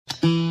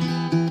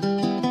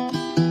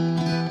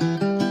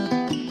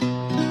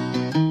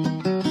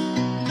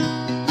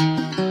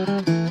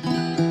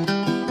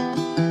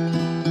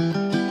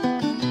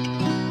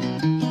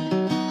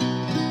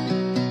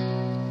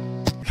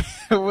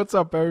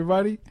What's up,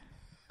 everybody?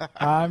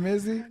 I'm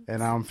Izzy.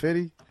 And I'm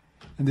Fitty.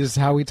 And this is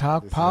How We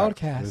Talk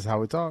podcast. This is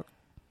How We Talk.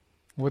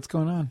 What's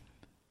going on?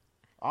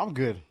 I'm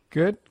good.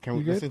 Good? Can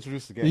we just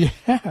introduce the guest?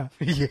 Yeah.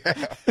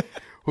 Yeah.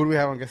 Who do we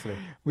have on guest today?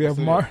 We have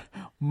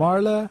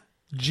Marla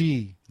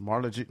G.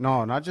 Marla G.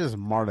 No, not just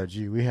Marla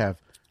G. We have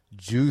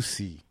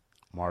Juicy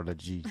Marla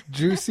G.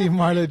 Juicy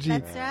Marla G.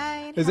 That's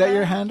right. Is that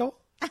your handle?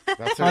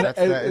 That's her. That's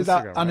that is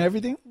Instagram, that on right?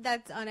 everything?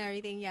 That's on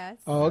everything, yes.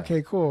 Oh,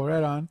 okay, cool.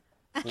 Right on.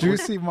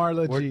 Juicy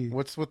Marla G.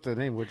 What's with the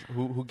name?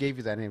 Who gave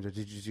you that name? Or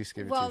did you just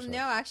give it to Well, yourself? no,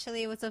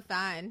 actually, it was a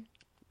fan.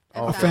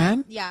 A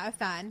fan? Yeah, a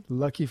fan.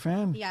 Lucky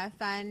fan. Yeah, a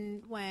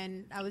fan.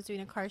 When I was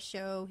doing a car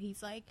show,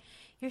 he's like,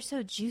 "You're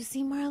so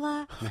juicy,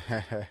 Marla."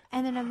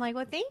 And then I'm like,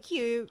 "Well, thank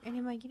you." And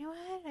I'm like, "You know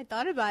what? I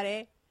thought about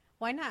it.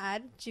 Why not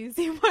add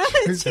Juicy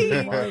Marla Juicy G?"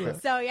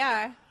 Marla. So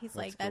yeah, he's That's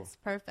like, cool. "That's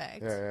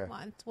perfect." Yeah.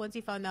 Once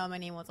he found out my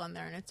name was on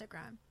there on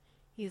Instagram,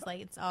 he's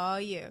like, "It's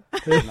all you."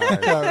 Nice.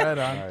 Right on.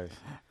 Nice.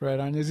 Right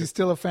on. Is he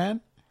still a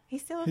fan?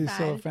 He's still a He's fan.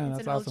 still a fan. It's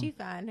That's an awesome. OG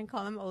fan. I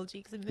call him OG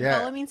because I've been Yeah.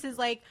 following since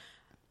like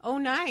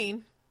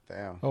 09.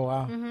 Damn. Oh,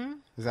 wow. Mm-hmm.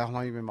 Is that how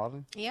long you've been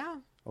modeling? Yeah.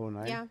 Oh,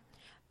 nice. Yeah.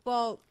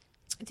 Well,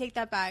 take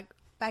that back.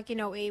 Back in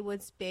 08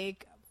 was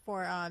big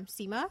for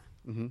SEMA.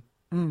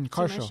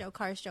 Car SEMA show.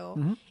 car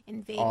show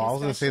in Vegas. Oh, I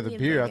was going to say the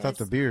especially in beer. I Vegas. thought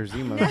the beer is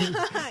Zima.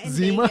 In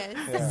Zima?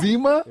 Vegas.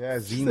 Zima? Yeah,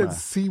 She Zima. said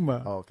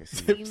Sema. Oh, okay.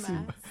 Zima.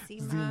 SEMA.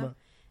 Zima.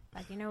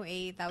 Back in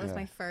 08, that was Yeah.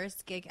 my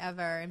first gig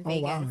ever in Oh,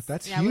 Vegas. wow.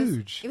 That's Yeah,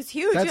 huge. It was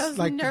huge. That's I was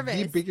like nervous.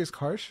 the biggest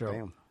car show.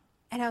 Damn.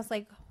 And I was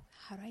like,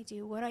 how do I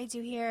do? What do I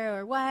do here?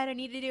 Or what I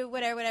need to do?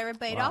 Whatever.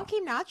 But it Wow. all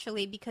came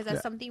naturally because that's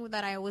Yeah. something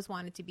that I always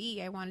wanted to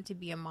be. I wanted to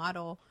be a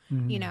model,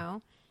 Mm-hmm. you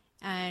know,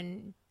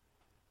 and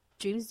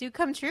dreams do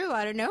come true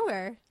out of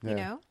nowhere, Yeah. you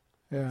know?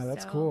 Yeah,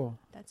 that's So cool.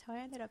 That's how I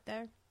ended up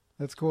there.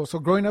 That's cool. So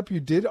growing up, you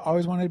did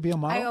always wanted to be a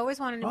model? I always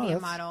wanted to Oh, be a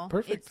that's model.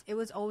 perfect. It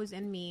was always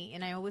in me.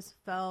 And I always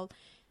felt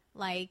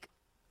like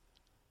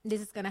this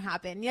is going to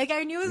happen. Like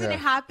I knew it was going Yeah.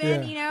 to happen,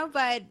 Yeah. you know,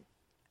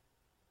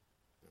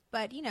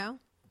 but, you know,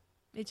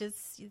 it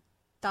just...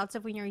 Thoughts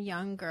of when you're a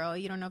young girl,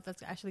 you don't know if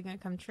that's actually going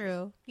to come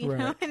true, you Right.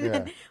 know. And Yeah.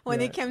 then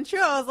when Yeah. it came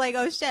true, I was like,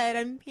 "Oh shit,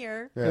 I'm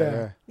here." Yeah, Yeah.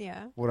 yeah.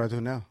 Yeah, What do I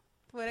do now?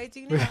 what I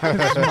do now?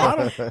 Just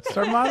model.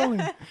 Start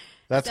modeling.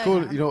 That's So,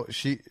 cool. yeah. You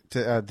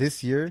know,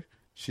 this year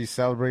she's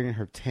celebrating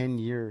her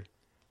 10-year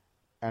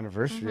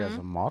anniversary as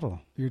a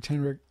model, Your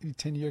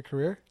 10-year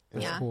career?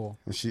 That's Yeah. cool.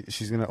 and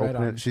she's gonna Right open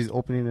on. it. She's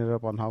opening it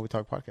up on How We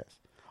Talk podcast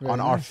Very on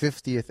our nice.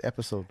 50th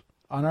episode.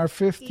 On our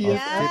 50th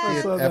Yes.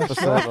 episode. 50th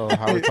episode of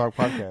How We Talk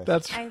podcast.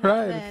 That's I love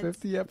right. it.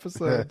 50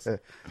 episodes.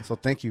 So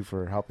thank you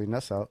for helping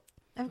us out,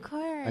 Of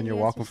course, and you're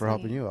yes, welcome for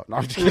helping sweet. you out. No,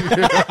 I'm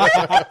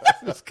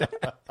just kidding.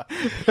 I'm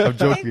Hey,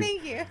 joking.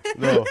 thank you.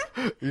 No,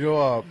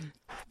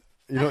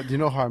 do you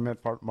know how I met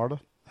Marta?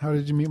 How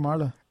did you meet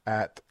Marla?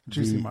 At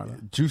Juicy the- Marta.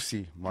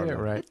 Juicy Marta. Yeah,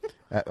 right.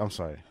 I'm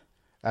sorry.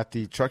 At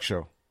the truck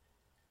show.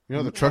 You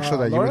know the truck show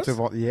that you went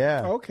Laura's? to?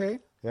 Yeah. Okay.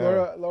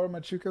 Yeah. Laura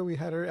Machuca, we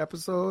had her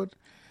episode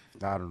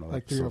I don't know.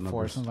 like 3 or 4,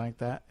 numbers. something like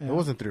that. Yeah. It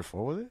wasn't 3 or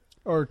 4, was it?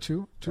 Or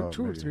two Oh, or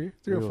maybe. 3 Maybe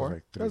or it was 4.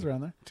 like That was 3.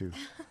 around there. 2.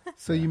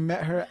 So you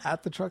met her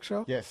at the truck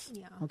show? Yes.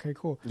 Yeah. Okay,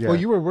 cool. Yeah. Well,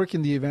 you were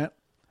working the event.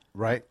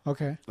 Right.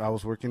 Okay. I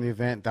was working the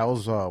event. That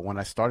was when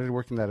I started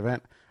working that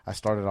event. I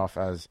started off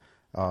as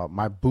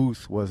my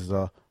booth was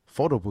the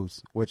photo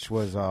booth, which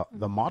was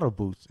the model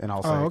booth, and I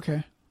was Oh, like,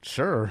 okay.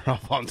 sure, I'll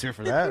volunteer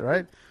for that,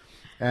 right?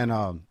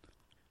 And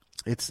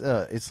it's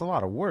a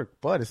lot of work,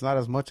 but it's not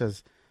as much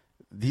as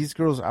these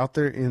girls out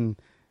there in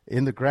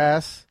the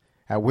grass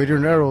at Whittier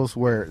Narrows,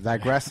 where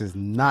that grass is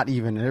not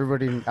even, and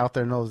everybody out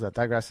there knows that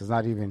grass is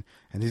not even,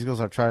 and these girls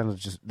are trying to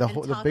just the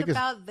Talk biggest.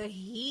 about the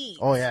heat.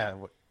 Oh yeah,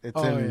 it's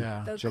Oh, in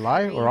yeah. The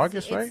July or crazy-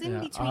 August, right? It's in Yeah,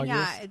 between. Yeah,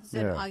 August. it's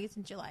in Yeah. August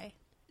and July.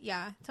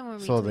 Yeah, somewhere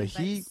in So between. the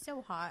but heat- it's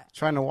so hot.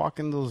 Trying to walk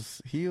in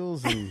those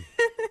heels, and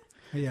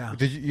Yeah.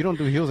 you don't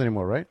do heels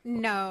anymore, right?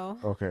 No.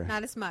 Okay.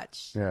 Not as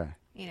much. Yeah.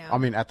 You know. I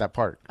mean, at that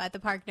park, But at the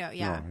park, no.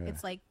 Yeah. No, yeah.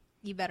 It's like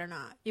you better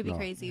not. You'll be No.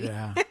 crazy.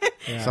 Yeah.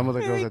 Yeah. some of the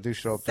girls that do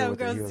show up there Some with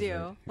their girls heels, do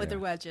right? with yeah. their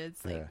wedges.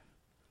 Like Yeah.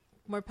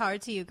 more power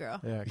to you, girl.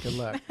 Yeah, good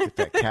luck.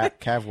 Get that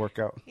calf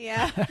workout.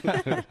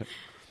 Yeah.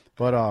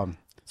 But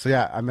so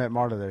yeah, I met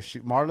Marta there.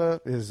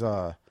 Marta is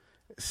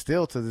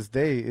still to this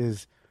day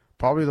is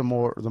probably the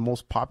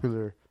most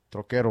popular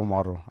troquero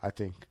model, I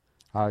think.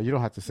 You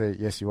don't have to say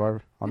yes, you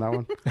are on that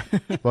one,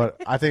 but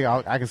I think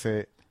I can say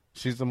it.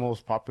 She's the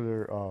most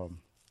popular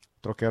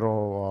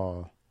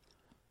troquero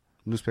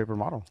newspaper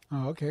model.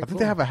 Oh, okay. I think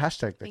they have a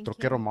hashtag like Thank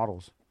troquero you.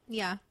 models.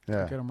 Yeah.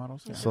 Yeah. Troquero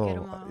models. Yeah. So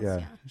Troquero models, yeah,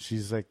 yeah.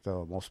 she's like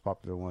the most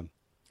popular one.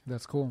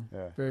 That's cool.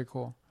 Yeah. Very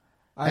cool.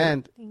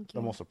 And Thank the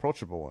you. most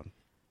approachable one.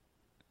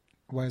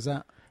 Why is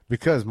that?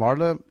 Because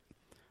Marla,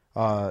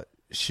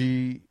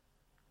 she's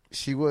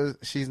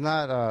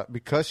not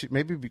because she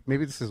maybe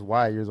this is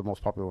why you're the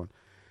most popular one.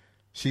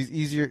 She's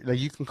easier. Like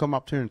you can come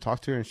up to her and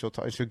talk to her, and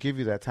she'll give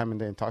you that time and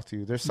day and talk to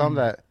you. There's some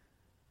that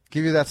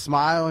give you that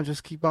smile and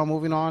just keep on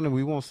moving on, and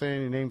we won't say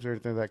any names or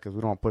anything like that because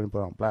we don't want to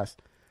put on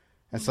blast.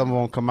 And some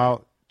won't come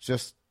out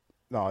just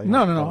No.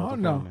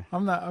 don't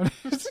I'm not.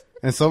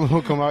 And some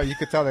will come out. You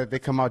could tell that they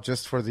come out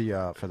just for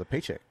the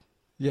paycheck.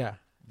 Yeah.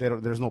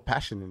 there's no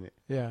passion in it,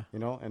 Yeah. you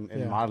know, and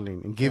Yeah.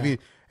 modeling and giving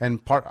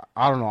and part.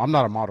 I don't know. I'm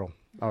not a model.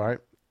 All right,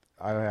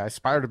 I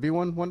aspire to be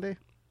one day,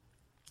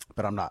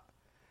 but I'm not.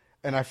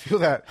 And I feel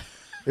that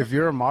if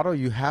you're a model,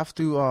 you have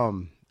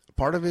to.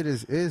 Part of it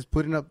is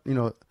putting up, you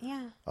know,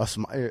 Yeah,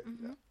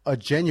 a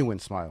genuine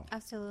smile,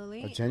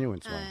 absolutely. a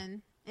genuine smile.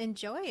 And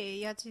enjoy it.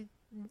 You have to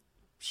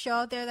show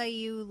out there that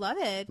you love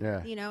it.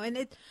 Yeah. You know,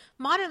 and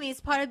modeling is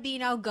part of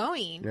being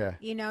outgoing. Yeah.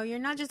 You know, you're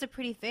not just a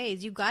pretty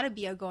face. You got to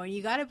be outgoing.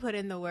 You got to put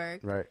in the work.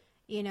 Right.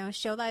 You know,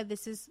 show that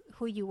this is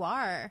who you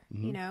are.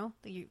 You know,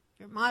 that you're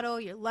a model,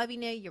 you're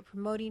loving it, you're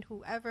promoting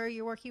whoever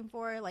you're working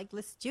for. Like,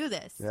 let's do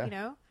this, Yeah. you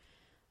know?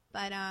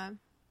 But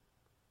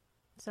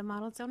some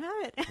models don't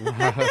have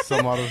it.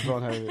 Some models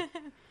don't have it.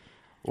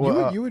 You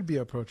Well, would, you would be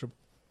approachable.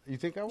 you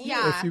think I would?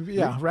 Yeah. If you,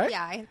 yeah, right?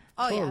 Yeah.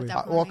 Totally. Yeah,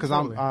 definitely. Well, because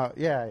I'm,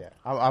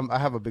 Totally. I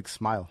have a big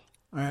smile.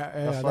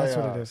 That's why,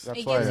 what it is. that's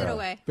it why, gives it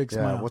away. Big Yeah,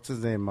 smile. what's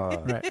his name?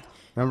 Right.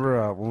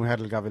 Remember when we had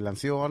El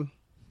Gavilancio on?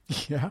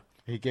 Yeah.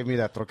 He gave me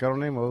that troquero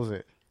name. What was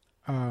it?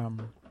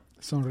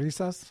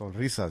 Sonrisas.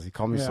 Sonrisas. He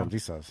called me Yeah.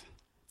 Sonrisas.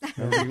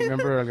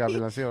 Remember El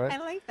Gavilancio, right? I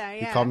like that.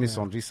 He Yeah. called me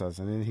Sonrisas,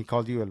 and then he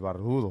called you El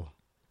Barbudo.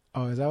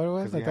 Oh, is that what it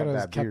was? 'Cause I he thought had it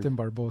was that beard. Captain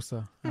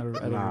Barbosa. I don't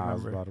Nah,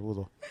 it's remember.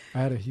 Barbudo. I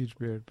had a huge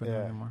beard, but Yeah.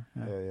 not anymore.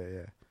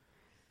 Yeah.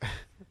 Yeah.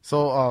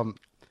 So,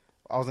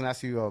 I was gonna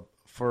ask you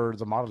for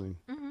the modeling.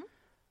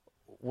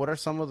 What are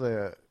some of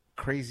the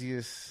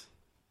craziest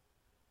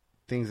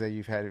things that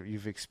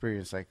you've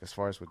experienced, like as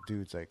far as with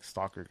dudes, like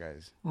stalker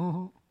guys?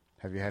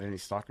 Have you had any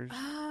stalkers,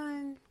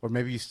 or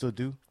maybe you still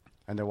do,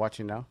 and they're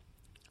watching now?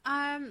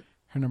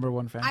 Her number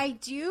one fan. I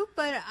do,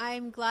 but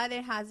I'm glad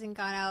it hasn't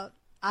gone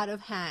out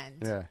of hand.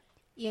 Yeah.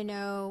 You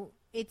know,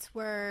 it's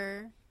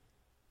where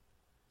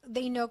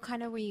they know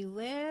kind of where you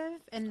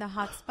live and the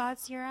hot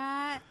spots you're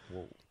at.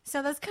 Whoa.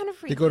 So that's kind of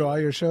freaky. they go to all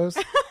your shows.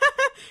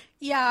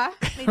 Yeah,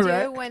 they do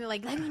Right? when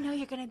like, let me know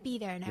you're gonna be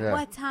there and at Yeah.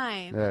 what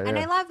time. Yeah, and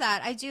yeah. I love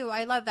that. I do.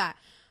 I love that.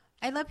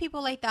 I love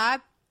people like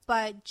that,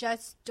 but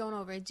just don't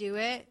overdo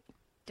it.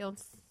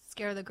 Don't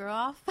scare the girl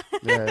off.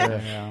 Yeah.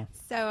 Yeah.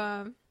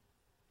 So,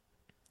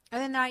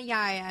 other than that,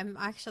 yeah, I'm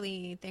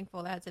actually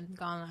thankful that hasn't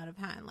gone out of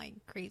hand like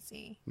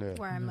crazy. Yeah.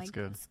 Where I'm That's like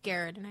good.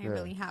 scared and I Yeah.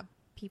 really have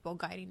people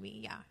guiding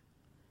me. Yeah.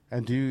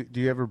 And do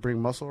you ever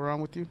bring muscle around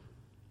with you?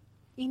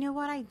 You know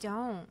what? I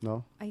don't.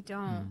 No, I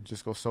don't.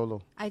 just go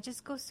solo. I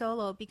just go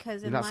solo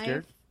because You're in not life,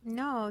 scared?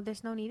 no,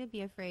 there's no need to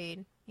be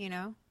afraid. You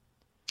know.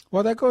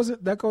 Well, that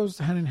goes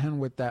hand in hand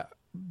with that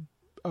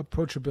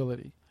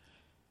approachability,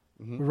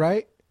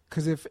 right?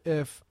 Because if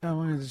I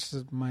mean, this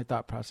is my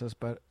thought process,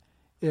 but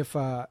if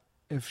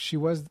she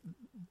was,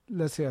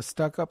 let's say, a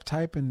stuck up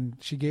type and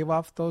she gave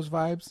off those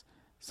vibes,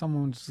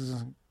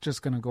 someone's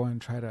just gonna go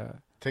and try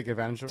to Take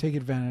advantage of. take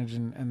advantage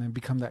and then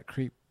become that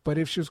creep. But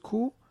if she was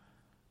cool,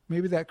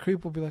 maybe that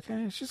creep will be like,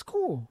 hey, she's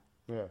cool.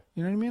 Yeah.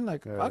 You know what I mean?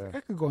 Like, Yeah, yeah.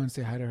 I could go and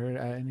say hi to her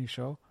at any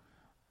show,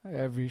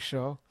 every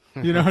show.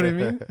 You know what I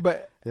mean?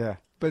 But Yeah.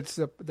 it's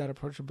that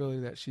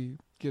approachability that she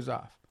gives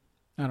off.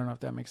 I don't know if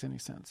that makes any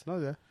sense. No,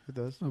 yeah, it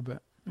does. A little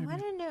bit. I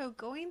don't know.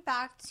 Going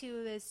back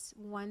to this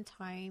one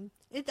time,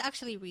 it's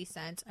actually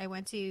recent. I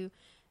went to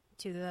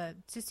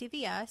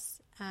CVS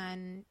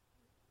and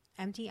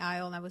empty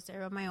aisle, and I was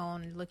there on my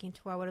own, looking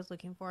to what I was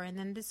looking for. And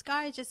then this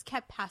guy just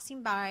kept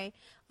passing by,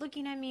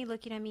 looking at me,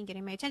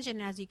 getting my attention.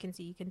 And as you can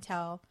see, you can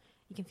tell,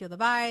 you can feel the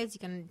vibes, you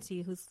can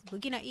see who's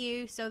looking at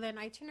you. So then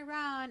I turn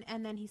around,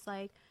 and then he's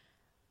like,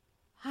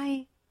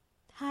 "Hi,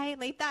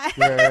 like that."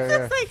 Yeah, yeah,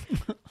 So it's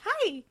like,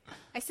 "Hi."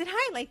 I said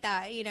hi like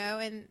that, you know,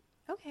 and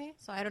okay.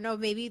 So I don't know,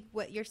 maybe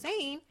what you're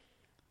saying.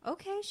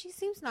 Okay, she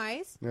seems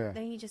nice. Yeah.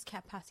 Then he just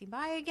kept passing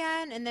by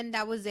again, and then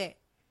that was it.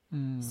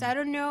 Mm. So I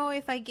don't know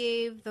if I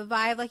gave the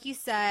vibe, like you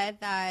said,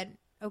 that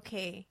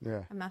okay,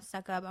 Yeah. I'm not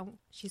stuck up.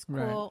 She's cool.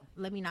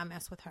 Right. Let me not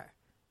mess with her.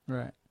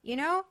 Right. You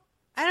know,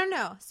 I don't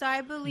know. So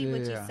I believe Yeah,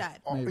 what yeah. you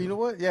said. Oh, Maybe. you know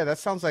what? Yeah, that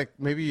sounds like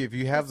maybe if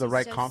you have This the is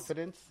right just-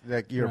 confidence,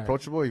 like you're Right.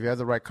 approachable. If you have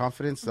the right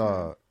confidence,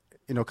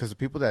 you know, because the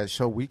people that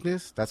show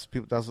weakness, that's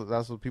people.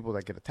 That's the people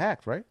that get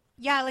attacked, right?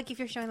 Yeah, like if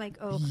you're showing like,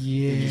 oh,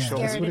 Yeah. show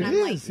That's scared what and it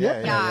I'm like, is.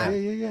 Yeah. yeah,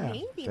 Yeah.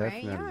 maybe,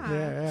 right? Definitely.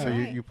 Yeah. Yeah. So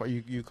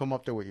Right. you come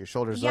up there with your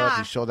shoulders Yeah. up.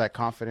 You show that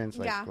confidence.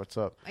 Like, Yeah. what's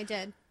up? I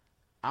did.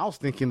 I was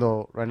thinking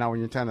though, right now when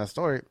you're telling that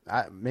story,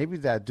 maybe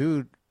that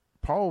dude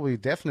probably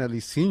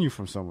definitely seen you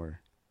from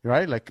somewhere,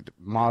 right? Like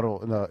model,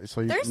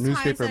 so you, There's times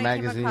newspaper, that I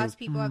came magazine. across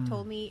people have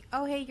told me,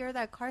 "Oh, hey, you're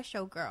that car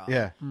show girl."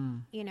 Yeah,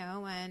 You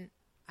know, and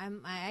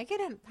I get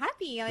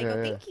happy. Like, Yeah,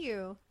 oh,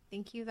 yeah.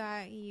 thank you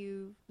that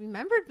you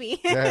remembered me.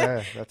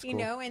 yeah, that's cool. You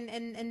know,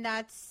 and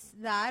that's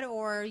that,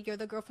 or you're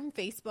the girl from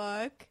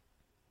Facebook,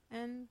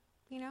 and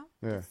you know,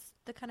 Yeah. that's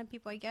the kind of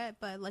people I get.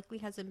 But luckily,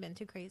 hasn't been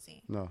too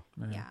crazy. No,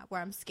 Yeah,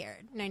 where I'm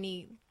scared and I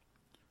need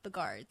the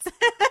guards.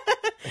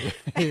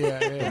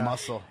 Yeah.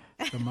 muscle.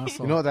 The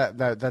muscle. You know that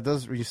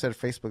does. You said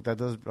Facebook. That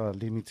does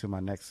lead me to my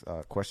next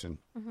question.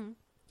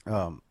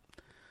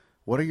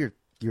 What are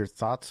your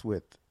thoughts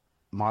with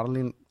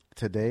modeling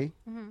today,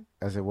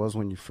 as it was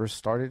when you first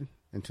started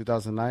in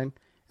 2009,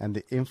 and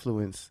the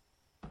influence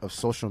of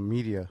social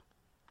media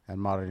and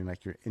modeling,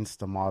 like your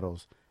Insta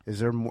models,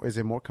 Is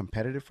it more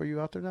competitive for you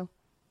out there now?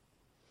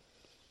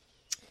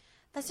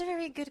 That's a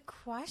very good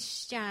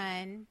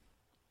question.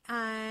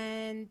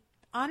 And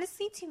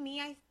honestly, to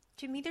me,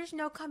 there's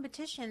no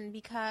competition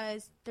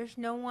because there's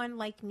no one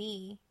like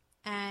me,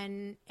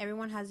 and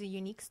everyone has a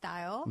unique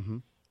style,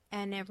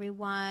 and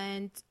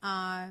everyone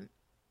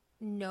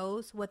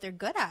knows what they're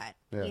good at.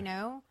 Yeah. You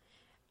know,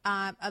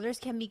 others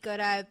can be good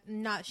at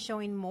not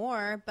showing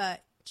more,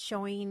 but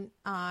showing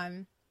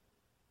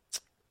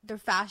their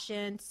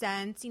fashion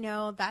sense. You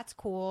know, that's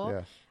cool.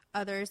 Yeah.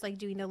 Others like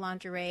doing the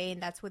lingerie,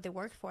 and that's what they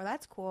work for.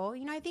 That's cool.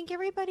 You know, I think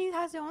everybody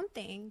has their own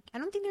thing. I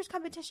don't think there's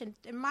competition.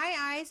 In my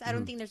eyes, I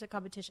don't think there's a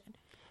competition.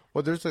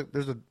 Well, there's a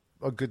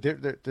good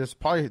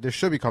there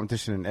should be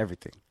competition in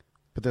everything,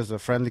 but there's a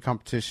friendly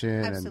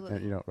competition, Absolutely.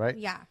 and you know, right?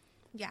 Yeah.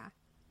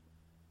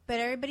 But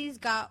everybody's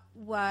got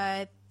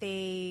what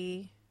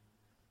they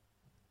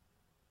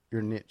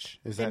Your niche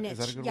is their that niche. is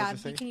that a good Yeah, word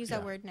to say? you can use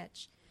that word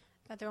niche.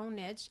 Got their own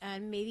niche,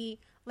 and maybe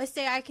let's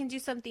say I can do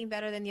something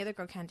better than the other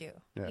girl can do.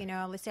 Yeah. You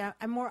know, let's say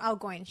I'm more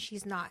outgoing.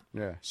 She's not.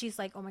 Yeah. She's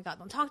like, oh my God,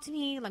 don't talk to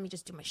me. Let me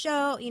just do my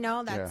show. You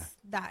know, that's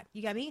that.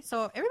 You get me?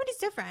 So everybody's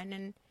different,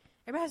 and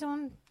everybody has their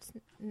own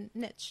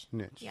niche.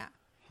 Yeah.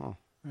 Huh.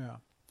 Yeah.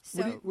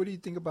 So What do you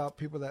think about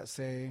people that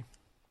say,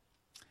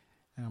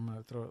 and I'm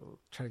going to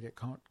try to get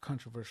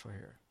controversial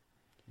here,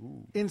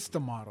 Insta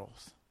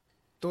models?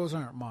 Those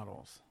aren't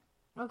models.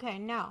 okay,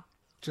 now.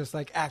 Just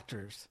like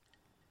actors.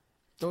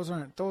 Those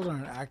aren't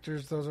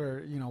actors. Those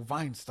are,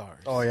 Vine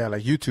stars. Oh yeah,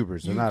 like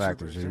YouTubers. They're not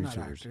actors. They're not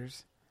YouTubers.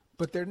 actors.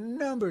 But their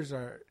numbers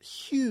are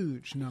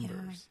huge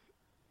numbers.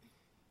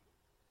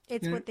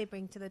 It's You know- what they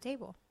bring to the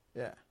table.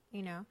 Yeah.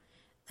 You know,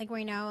 like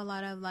right now, a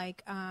lot of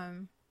like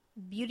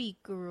beauty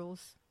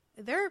gurus,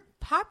 they're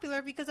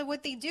popular because of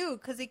what they do,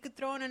 because they could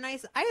throw in a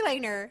nice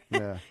eyeliner,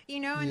 Yeah. you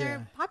know, and Yeah.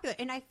 they're popular.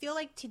 And I feel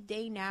like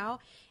today now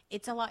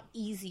it's a lot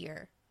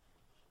easier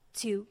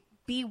to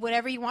be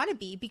whatever you want to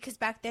be, because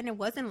back then it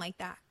wasn't like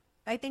that.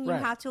 Back then you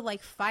Right. have to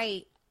like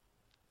fight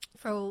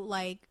for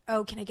like,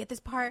 oh, can I get this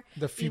part?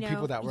 The few You know?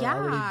 people that were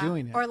already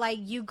doing it. Or like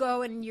you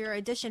go and you're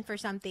audition for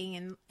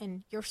something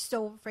and you're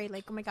so afraid,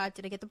 like, oh my God,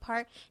 did I get the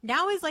part?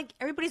 Now it's like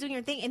everybody's doing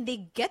their thing and they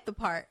get the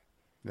part.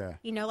 Yeah.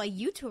 You know, like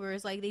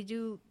YouTubers, like they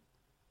do,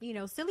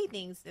 silly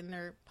things and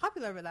they're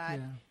popular for that.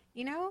 Yeah.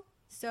 You know?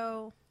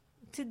 So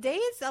today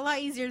it's a lot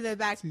easier than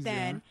back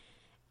then.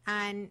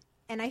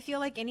 And I feel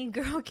like any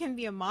girl can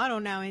be a model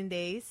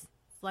nowadays,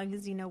 as long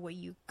as you know what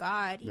you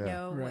got, you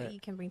know, Right. what you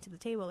can bring to the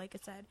table, like I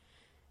said.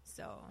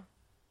 So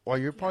Well,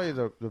 you're probably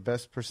the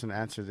best person to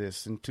answer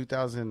this. In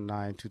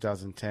 2009,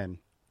 2010,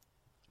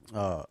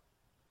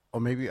 or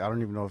maybe, I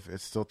don't even know if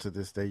it's still to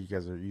this day, you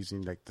guys are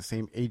using like the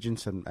same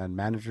agents and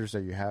managers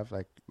that you have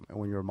like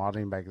when you were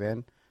modeling back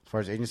then as far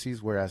as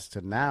agencies, whereas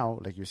to now,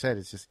 like you said,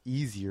 it's just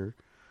easier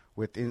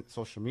within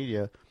social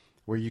media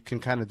where you can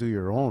kind of do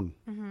your own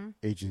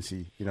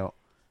agency, you know.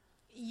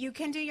 you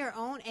can do your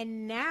own,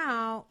 and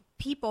now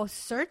people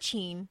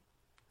searching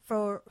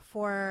for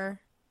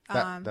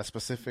That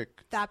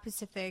specific. that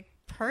specific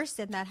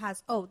person that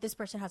has, this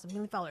person has 1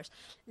 million followers.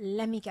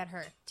 Let me get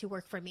her to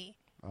work for me.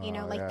 You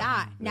know, Oh, like yeah.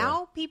 that. Yeah.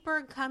 Now people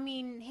are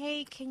coming,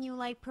 hey, can you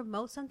like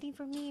promote something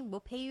for me? We'll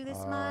pay you this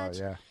much.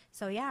 Yeah.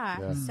 So yeah.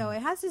 Yeah. So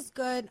it has this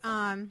good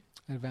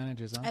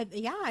Advantages, huh?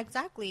 yeah,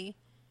 exactly.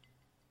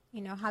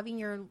 You know, having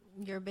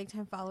your big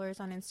time followers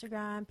on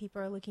Instagram,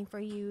 people are looking for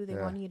you. They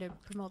Yeah. want you to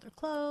promote their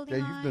clothing. Yeah,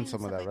 you've done line,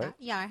 some of stuff that, like right?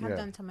 Yeah, I have Yeah.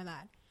 done some of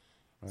that.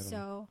 Right on.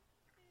 So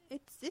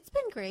it's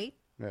been great,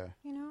 Yeah.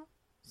 you know.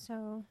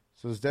 So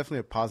So it's definitely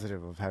a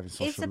positive of having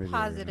social It's a media.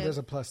 positive. There's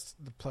the plus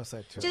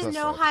side too. just plus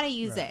know side. how to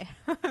use it.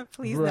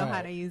 Please know how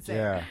Right. to use it.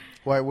 Yeah.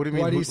 Why? What do you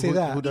mean? Why do you say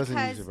that? Who doesn't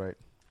use Because it right?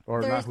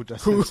 Or not? there's- Who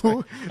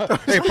doesn't?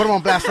 Hey, put them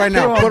on blast right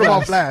now. Put them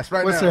on blast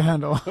right What's now. their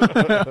handle?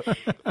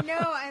 No,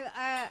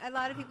 a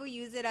lot of people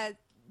use it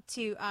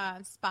to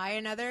spy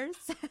on others.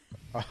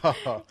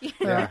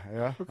 Yeah.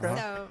 Yeah.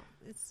 So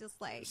it's just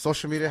like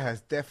Social media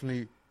has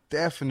definitely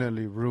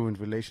ruined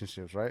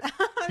relationships, right?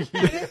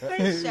 that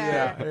is for sure.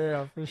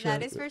 yeah, for sure.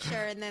 That is for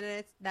sure, and then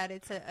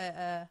it's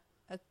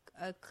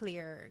a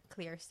clear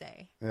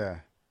say. Yeah.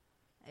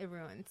 It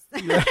ruins.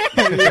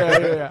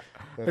 yeah.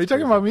 Are you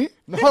talking about me?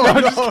 No,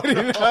 I'm just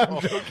kidding. I'm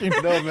joking.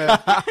 No, man.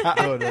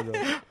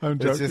 No. I'm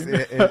It's joking. just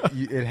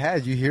it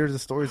has. You hear the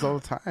stories all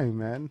the time,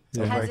 man.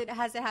 Yeah. Of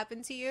Has it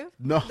happened to you?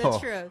 No. The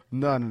truth.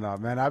 No,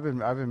 man. I've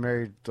been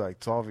married like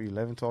 12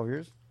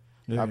 years.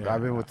 Yeah, I've yeah,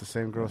 been yeah. with the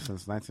same girl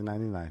since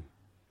 1999.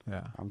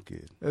 Yeah, I'm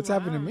good. it's Wow.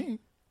 happened to me.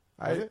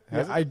 Has it?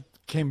 I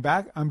came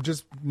back. I'm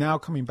just now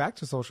coming back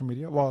to social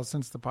media. Well,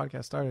 since the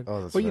podcast started.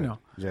 Oh, that's well, right. you know,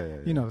 Yeah.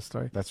 you know the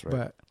story. That's right.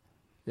 But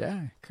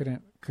yeah,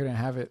 couldn't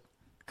have it.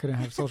 Couldn't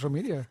have social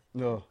media.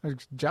 No. Like,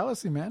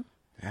 jealousy, man.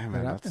 Yeah,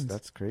 man. happens.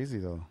 That's crazy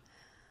though.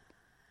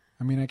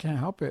 I mean, I can't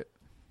help it.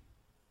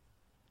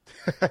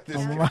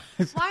 Yeah.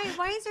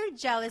 Why is there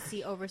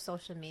jealousy over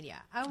social media?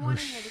 I want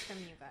to hear this from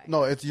you guys.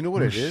 No, it's, you know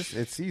what it is.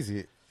 It's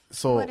easy.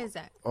 So What is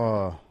it?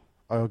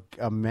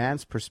 A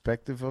man's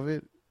perspective of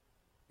it.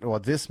 Well,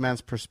 this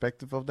man's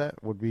perspective of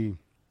that would be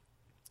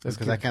That's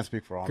because I good. can't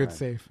speak for all Good men.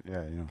 save.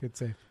 Yeah, you know. Good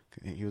save.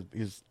 He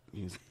was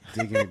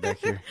digging it back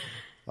here.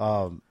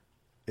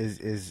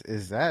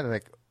 Is that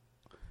like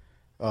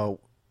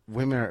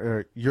women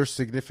or your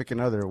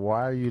significant other?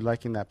 Why are you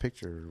liking that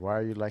picture? Why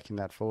are you liking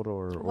that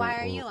photo? Why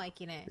are you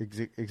liking it?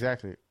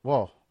 Exactly.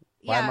 Well,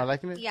 why am I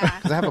liking it? Yeah,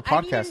 because I have a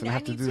podcast and I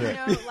have to do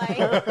that. Know, like,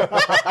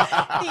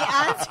 the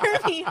answer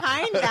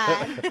behind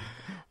that.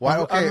 Why?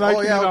 Okay. I'm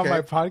liking it okay. on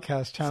my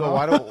podcast channel. So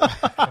why don't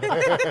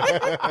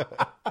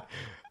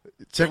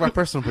check my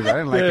personal page? I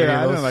didn't like Yeah, any of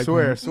I those. didn't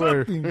like Swear.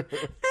 nothing.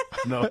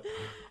 No.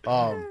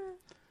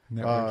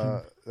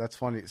 Networking. That's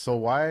funny. So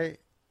why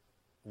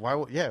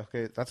would, yeah,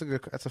 okay, that's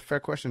a fair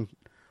question.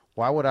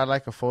 Why would I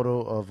like a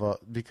photo of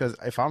because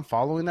if I'm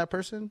following that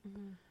person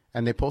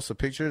and they post a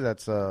picture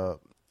that's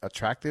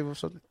attractive or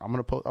something, I'm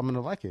going to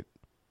like it.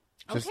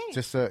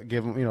 Just to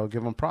give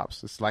them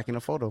props. It's liking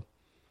a photo.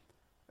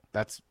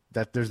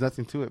 There's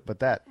nothing to it but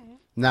that. Okay.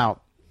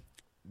 Now,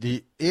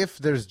 if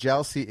there's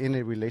jealousy in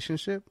a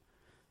relationship,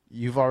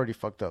 you've already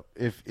fucked up.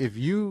 If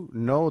you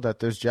know that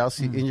there's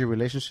jealousy in your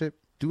relationship,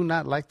 do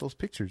not like those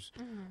pictures.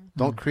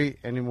 Don't create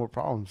any more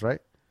problems, right?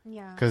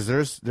 Yeah. Because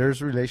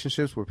there's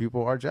relationships where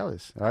people are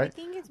jealous, all right? I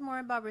think it's more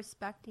about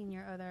respecting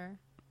your other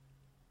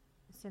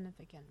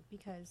significant,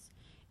 because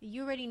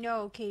you already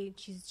know, okay,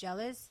 she's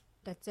jealous,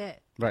 that's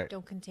it. Right.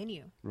 Don't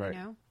continue. Right. You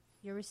know?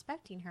 You're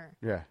respecting her.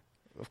 Yeah,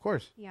 of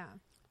course. Yeah.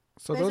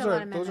 So There's a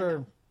lot of men those that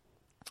are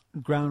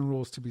don't. ground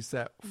rules to be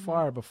set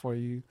far before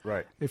you,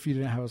 Right. if you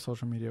didn't have a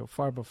social media,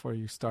 far before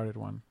you started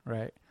one,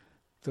 right?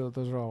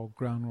 Those are all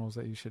ground rules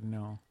that you should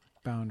know,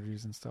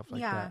 boundaries and stuff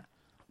like that.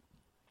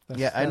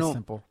 Yeah, I know.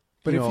 Simple.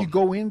 But if you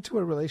go into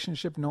a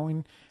relationship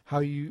knowing how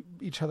you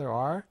each other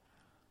are,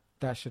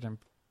 that shouldn't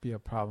be a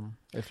problem.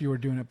 If you were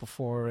doing it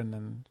before and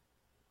then.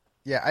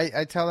 Yeah,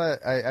 I tell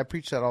that, I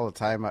preach that all the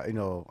time.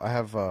 I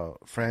have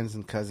friends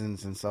and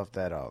cousins and stuff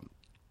that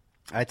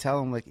I tell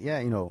them, like,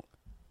 yeah,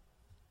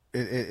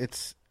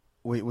 it's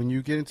when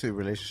you get into a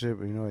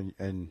relationship,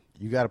 and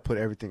you got to put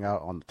everything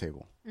out on the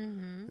table.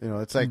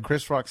 Mm-hmm. It's like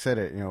Chris Rock said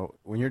it.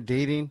 When you're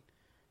dating,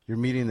 you're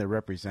meeting the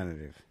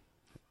representative.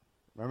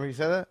 Remember he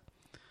said that?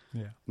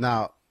 Yeah.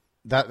 Now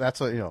that's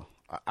what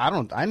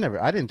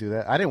I didn't do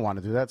that. I didn't want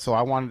to do that. So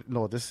I wanted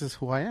no. This is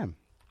who I am.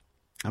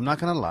 I'm not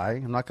gonna lie.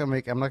 I'm not gonna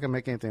make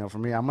anything up for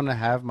me. I'm gonna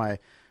have my.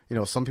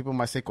 Some people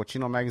might say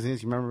Cochino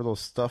magazines. You remember those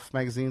Stuff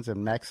magazines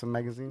and Maxim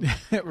magazines?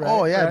 Right,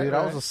 oh, yeah, right, dude.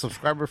 right. I was a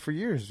subscriber for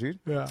years, dude.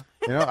 Yeah.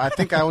 I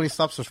think I only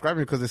stopped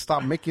subscribing because they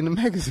stopped making the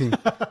magazine.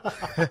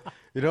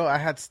 I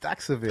had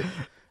stacks of it.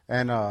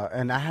 And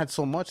I had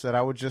so much that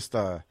I would just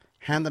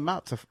hand them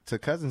out to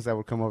cousins that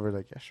would come over.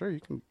 Like, yeah, sure, you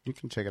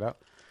can check it out.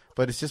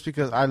 But it's just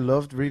because I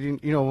loved reading.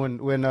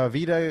 When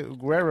Vida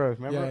Guerra,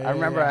 remember? Yeah, I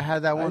remember yeah. I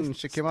had that one and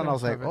she came out and I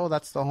was like, still have it. oh,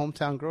 that's the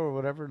hometown girl or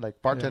whatever.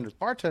 Like, bartender.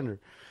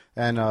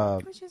 And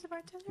She was a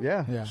bartender?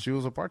 yeah, she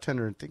was a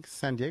bartender in, I think,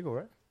 San Diego,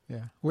 right?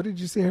 Yeah. What did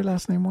you say her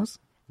last name was?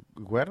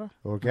 Guerra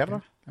or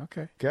Guerra?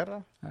 Okay.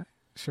 Guerra?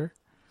 Sure.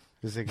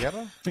 Is it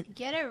Guerra?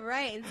 Get it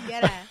right. It's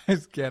Guerra.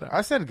 It's Guerra.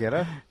 I said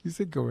Guerra. You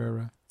said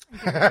Guerrera.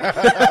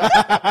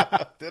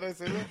 Did I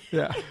say that?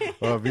 Yeah.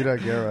 Oh, Vida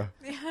Guerra.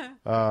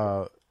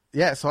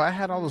 Yeah, so I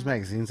had all those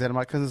magazines, and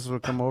my cousins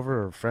would come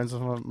over, or friends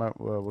of mine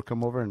would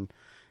come over, and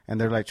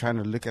they're like trying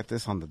to look at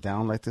this on the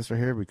down like this right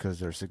here because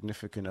their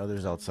significant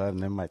others outside,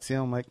 and they might see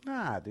them. I'm like,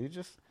 nah, dude,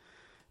 just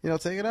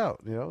take it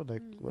out,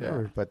 like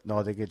whatever. Yeah. But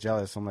no, they get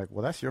jealous. I'm like,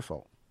 well, that's your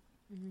fault.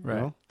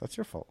 Right. That's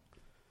your fault.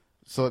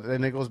 So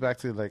then it goes back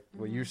to like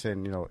what you're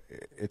saying.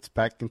 It's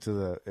back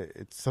into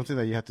it's something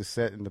that you have to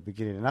set in the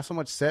beginning, and not so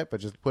much set, but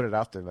just put it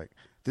out there. Like,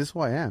 this is who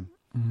I am.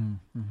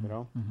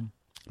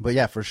 But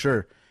yeah, for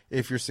sure.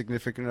 If your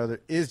significant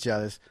other is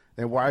jealous,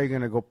 then why are you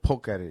gonna go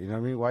poke at it? You know what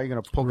I mean? Why are you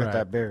gonna poke at Right.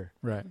 that bear?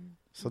 Right.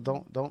 So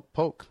don't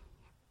poke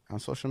on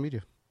social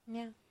media.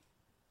 Yeah.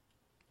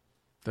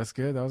 That's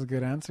good. That was a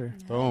good answer.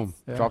 Boom.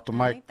 Yeah. Drop the I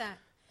mic. like that.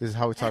 This is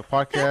How We Talk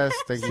podcast.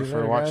 Thank you See you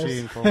for later,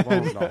 watching.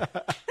 No.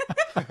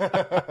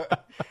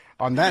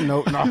 On that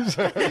note, no.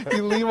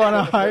 You leave on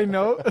a high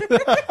note.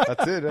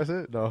 That's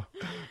it. No.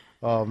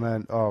 Oh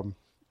man.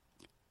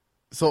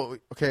 So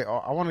okay,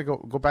 I want to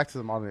go back to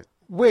the modern.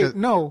 Wait,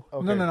 no.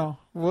 Okay. No.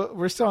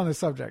 We're still on the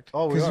subject.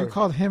 Oh, we because you are.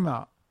 called him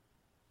out.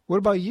 What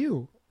about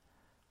you?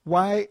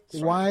 Why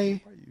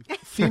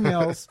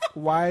females?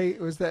 Why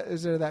is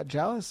there that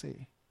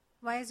jealousy?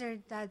 Why is there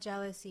that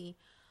jealousy?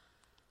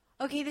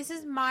 Okay, this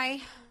is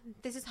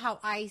how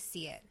I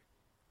see it.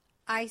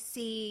 I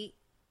see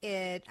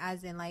it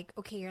as in like,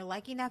 okay, you're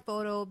liking that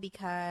photo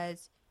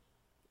because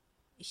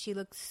she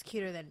looks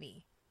cuter than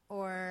me,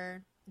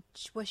 or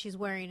what she's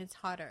wearing is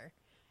hotter,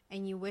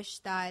 and you wish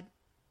that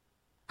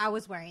I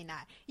was wearing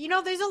that.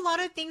 There's a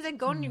lot of things that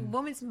go in a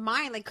woman's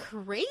mind, like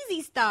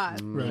crazy stuff,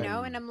 Right.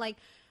 and I'm like,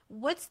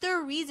 what's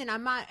the reason?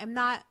 I'm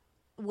not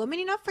woman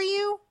enough for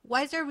you?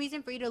 Why is there a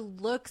reason for you to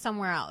look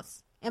somewhere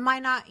else? Am I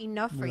not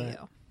enough for Right.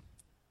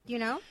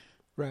 you?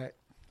 Right.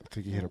 I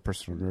think you hit a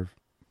personal nerve.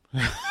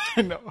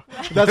 I know.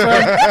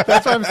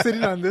 That's why I'm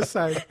sitting on this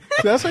side.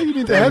 That's why you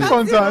need the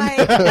headphones on.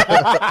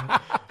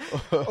 Like,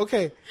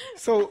 Okay,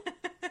 so,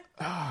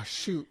 oh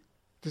shoot,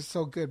 this is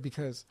so good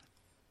because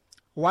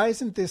Why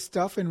isn't this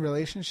stuff in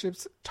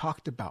relationships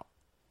talked about?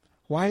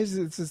 Why is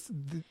it just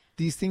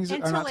these things are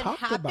not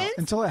talked about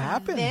until it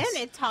happens? Then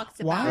it talks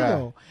about. Why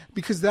though?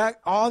 Because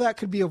all that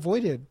could be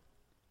avoided.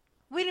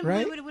 Wait a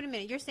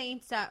minute. You're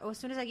saying that as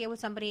soon as I get with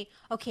somebody,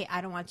 okay,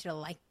 I don't want you to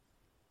like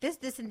this,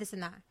 and this,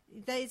 and that.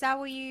 Is that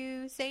what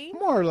you saying?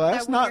 More or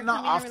less, not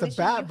off the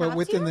bat, but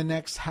within the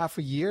next half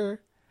a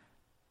year,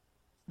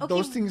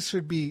 those things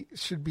should be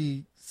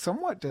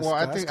somewhat discussed.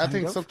 Well, I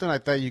think something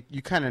like that.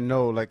 You kind of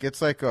know, like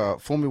it's like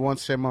fool me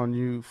once, shame on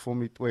you. Fool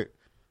me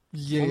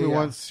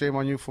once, shame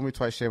on you. Fool me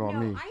twice, shame on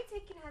me. I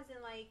take it as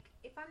in like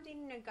if I'm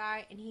dating a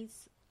guy and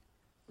he's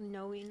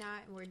knowing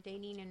that and we're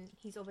dating and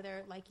he's over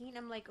there liking,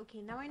 I'm like,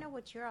 okay, now I know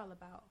what you're all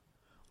about.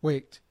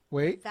 Wait.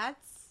 Okay.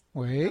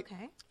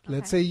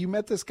 Let's say you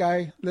met this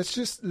guy. Let's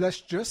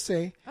just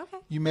say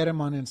you met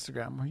him on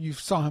Instagram or you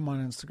saw him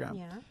on Instagram.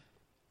 Yeah.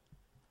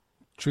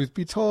 Truth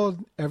be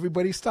told,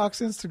 everybody stalks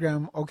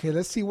Instagram. Okay,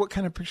 let's see what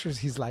kind of pictures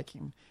he's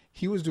liking.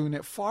 He was doing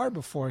it far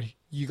before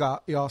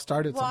y'all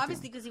started. Well, something.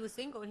 obviously because he was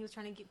single and he was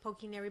trying to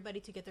poking everybody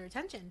to get their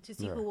attention to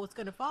see who was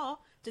going to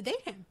fall to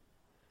date him.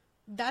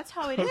 That's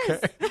how it is.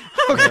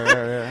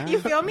 Okay. You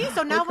feel me?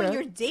 So now when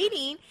you're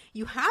dating,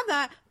 you have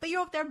that, but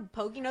you're up there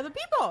poking other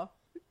people.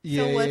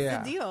 Yeah, so what's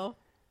the deal?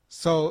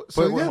 So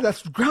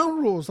that's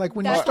ground rules. Like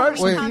when you That's start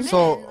what we something.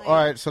 come in, like-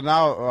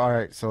 all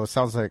right. So it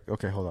sounds like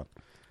hold on.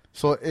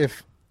 So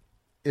if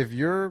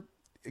you're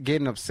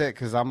getting upset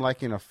because I'm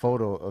liking a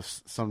photo of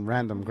some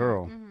random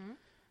girl,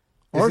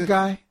 or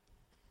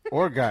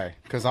guy,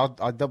 because I'll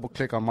double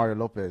click on Mario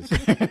Lopez.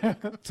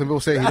 Some people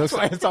say he that's looks.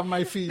 why it's on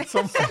my feed.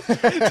 Then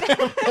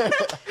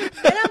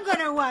I'm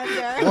gonna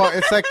wonder. Well,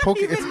 it's like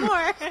poking. Even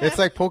more. It's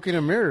like poking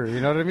a mirror. You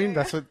know what I mean?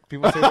 That's what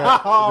people say.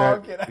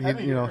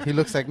 That he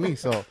looks like me.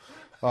 So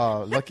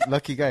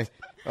lucky guy.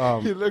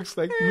 He looks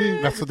like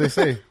me. That's what they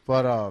say.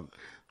 But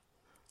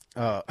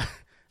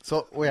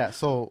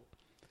so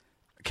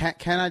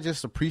can I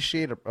just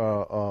appreciate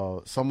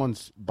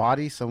someone's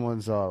body,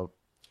 someone's art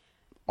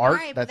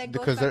Right, but that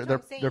because goes back to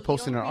what I'm saying. they're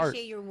posting you their don't art.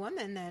 appreciate your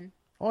woman then.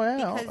 Oh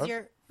yeah, Because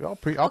you're I'll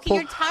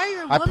you're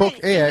tired of your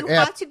woman. You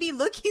have to be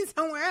looking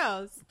somewhere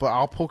else. But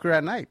I'll poke her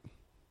at night.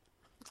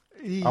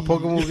 I'll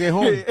poke her when we get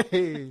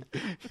home.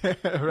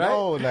 Right?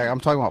 No, like I'm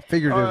talking about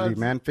figuratively,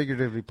 man.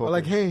 Figuratively poke.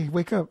 Like, hey,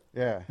 wake up.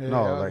 Yeah. Yeah,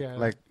 No, okay.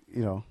 like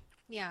you know.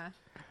 Yeah.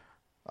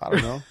 I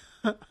don't know.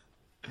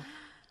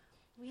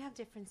 We have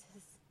differences.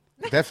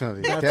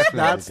 Definitely.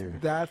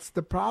 That's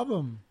the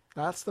problem.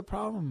 That's the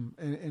problem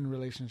in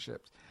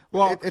relationships.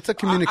 Well, it's a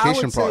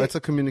communication problem. say- It's a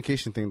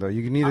communication thing, though.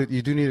 You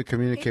do need to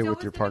communicate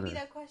with your partner. It's always going to be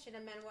that question a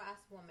man will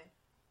ask a woman.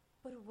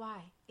 But why?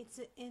 It's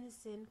an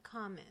innocent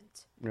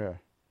comment. Yeah.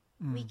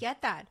 We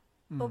get that.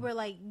 But we're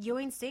like, you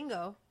ain't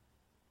single.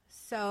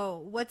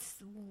 So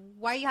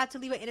why you have to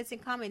leave an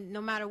innocent comment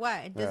no matter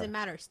what? It doesn't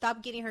matter.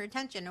 Stop getting her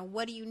attention. Or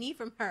what do you need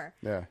from her?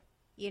 Yeah.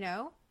 You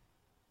know?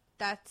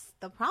 That's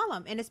the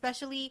problem. And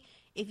especially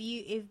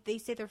if they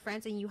say they're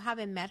friends and you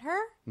haven't met her,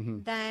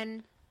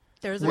 then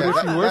there's a what if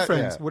problem. you were that-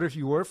 friends? yeah. What if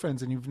you were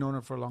friends and you've known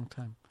her for a long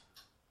time?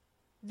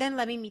 Then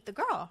let me meet the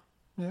girl.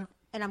 Yeah.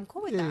 And I'm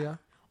cool with Yeah, that. yeah.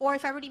 Or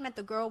if I already met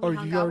the girl, we Or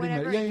hung you out, already met-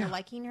 whatever, yeah, and yeah. you're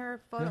liking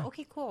her photo, Yeah.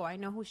 okay, cool. I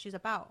know who she's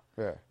about.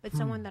 Yeah. But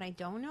someone that I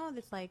don't know,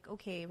 that's like,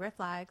 okay, red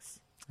flags,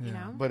 you Yeah.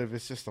 know? But if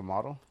it's just a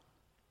model,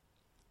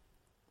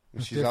 and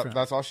It's she's different.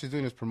 that's all she's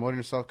doing is promoting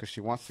herself because she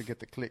wants to get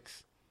the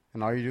clicks,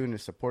 and all you're doing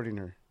is supporting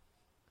her.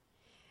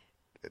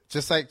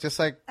 Just like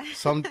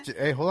some.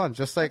 Hey, hold on.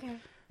 Just like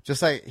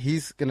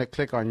he's gonna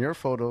click on your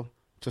photo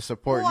to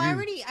support Well,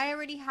 you. I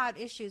already had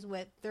issues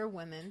with their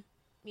women,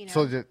 you know?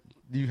 So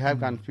you have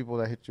gotten people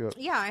that hit you up.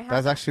 yeah, I have.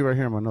 That's actually right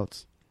here in my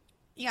notes.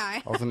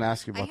 Yeah, I was gonna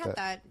ask you I about had that.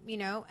 that, you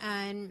know,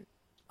 and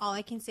all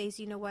I can say is,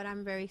 you know what,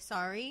 I'm very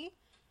sorry.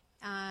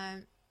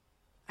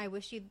 I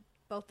wish you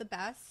both the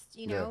best,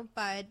 you know,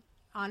 but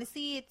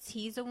honestly,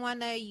 he's the one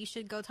that you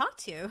should go talk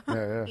to.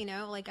 Yeah. You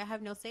know, like I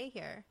have no say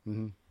here.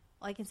 Mm-hmm.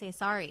 All I can say is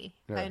sorry.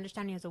 Yeah. I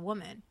understand you as a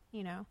woman,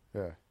 you know,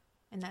 Yeah.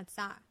 and that's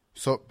that.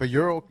 So, but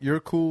you're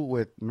cool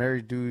with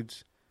married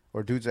dudes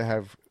or dudes that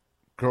have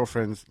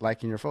girlfriends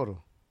liking your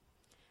photo.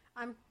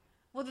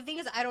 Well, the thing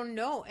is, I don't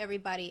know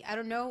everybody. I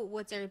don't know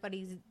what's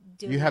everybody's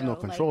doing. You have no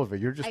though. control Like, of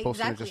it. You're just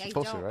posting it exactly, just to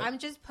post it, right? I'm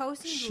just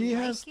posting. She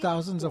has liking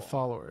thousands of people.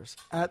 followers.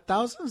 At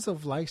thousands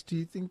of likes, do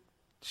you think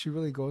she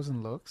really goes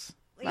and looks?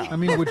 Like, I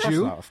mean, would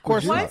you? not. Of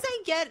course Would you? not. once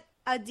I get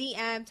a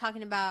DM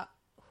talking about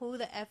who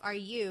the F are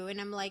you, and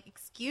I'm like,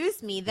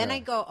 excuse me, then Yeah. I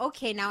go,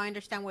 okay, now I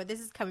understand where this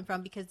is coming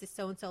from because this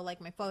so and so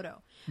like my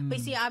photo. But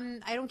you see, I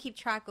don't keep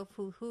track of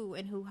who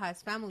and who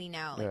has family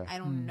now. Like Yeah. I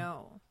don't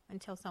know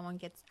until someone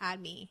gets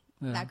at me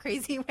Yeah. that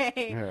crazy way.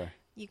 Yeah.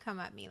 You come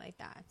at me like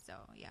that, so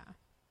yeah,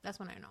 that's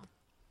when I know.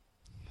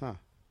 Huh.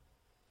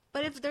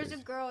 But if there's a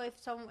girl,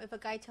 if a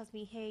guy tells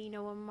me, hey, you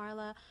know what,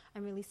 Marla,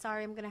 I'm really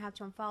sorry, I'm gonna have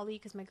to unfollow you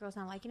because my girl's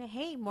not liking it.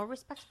 Hey, more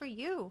respect for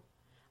you.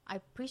 I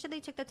appreciate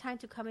they took the time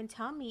to come and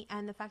tell me,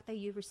 and the fact that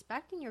you're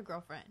respecting your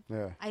girlfriend.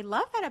 Yeah. I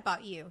love that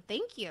about you.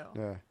 Thank you.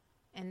 Yeah.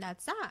 And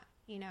that's that.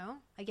 You know,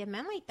 I get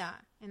men like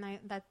that, and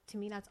that to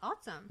me that's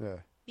awesome. Yeah.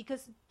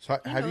 Because So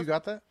have know- you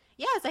got that?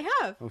 yes, I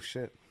have, Oh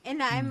shit.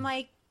 and I'm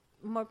like,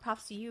 more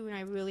props to you, and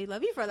I really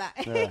love you for that.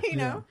 Yeah. you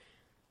know.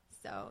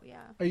 So yeah.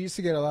 I used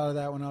to get a lot of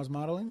that when I was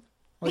modeling.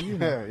 Well, you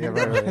know. Yeah,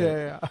 right.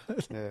 yeah.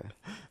 Yeah.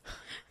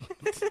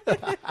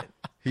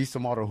 He used to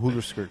model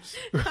hula skirts.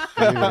 Believe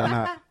it or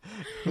not.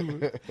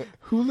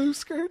 Hulu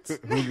skirts.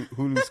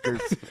 Hulu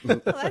skirts.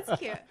 Well, that's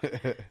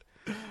cute.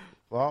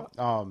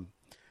 Well,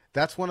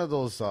 that's one of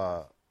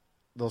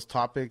those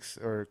topics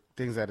or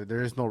things that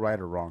there is no right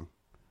or wrong.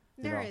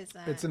 There know,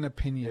 isn't. It's an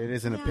opinion. It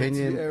is an Yeah.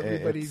 opinion.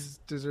 Everybody It's-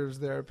 deserves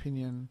their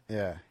opinion,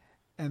 yeah.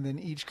 and then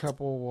each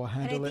couple will and I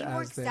handle think it it as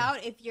works they.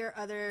 out if your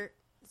other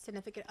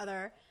significant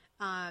other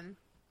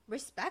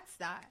respects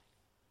that.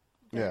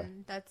 Yeah.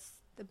 Then that's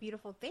the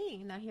beautiful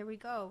thing. Now here we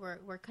go.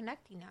 We're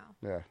connecting now.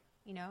 Yeah.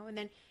 You know, and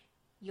then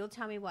you'll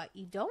tell me what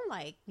you don't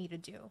like me to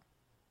do,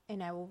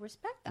 and I will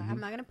respect that. Mm-hmm. I'm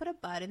not gonna put a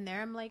but in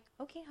there. I'm like,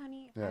 okay,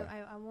 honey, Yeah.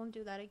 I won't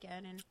do that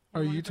again. And I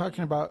Are won't you do it talking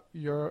again. about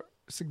your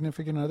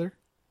significant other?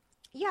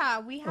 Yeah,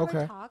 we have Okay.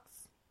 our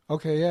talks.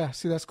 Okay, yeah.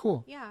 See, that's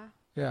cool. Yeah,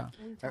 Yeah,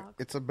 we talk.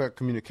 It's about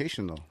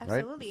communication, though,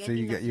 Absolutely. right? I So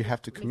think that's you what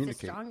have to makes it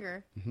communicate.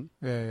 stronger. yeah,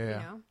 yeah. You yeah.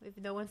 know, if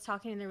no one's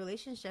talking in the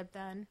relationship,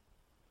 then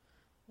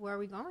where are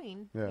we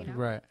going? Yeah. You know?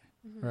 Right,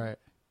 right.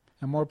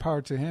 And more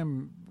power to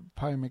him.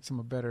 Probably makes him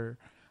a better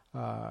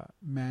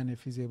man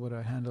if he's able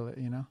to handle it.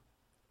 You know.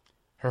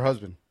 Her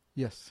husband.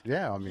 Yes.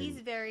 Yeah, I mean, He's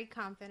very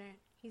confident.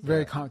 He's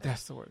Very confident.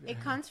 That's the word. It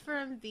yeah. comes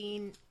from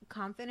being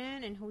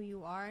confident in who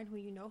you are and who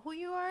you know who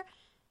you are.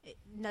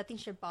 Nothing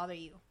should bother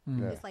you.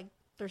 Yeah. It's like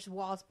there's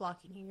walls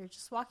blocking you. You're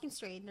just walking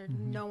straight.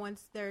 And no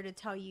one's there to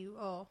tell you,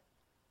 oh,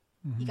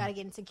 you got to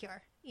get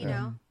insecure. You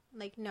know?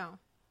 Like, no.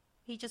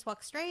 He just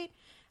walks straight.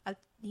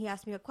 He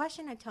asked me a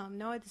question. I tell him,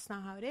 no, that's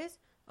not how it is.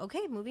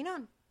 Okay, moving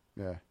on.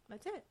 yeah,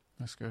 That's it.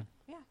 That's good.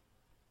 Yeah.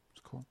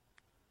 It's cool.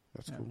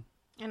 that's Yeah. cool.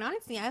 And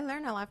honestly, I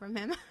learn a lot from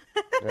him.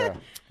 Yeah,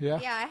 Yeah.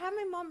 Yeah, I have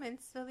my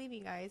moments, believe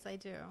me, guys. I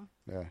do.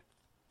 yeah,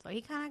 So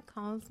he kind of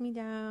calms me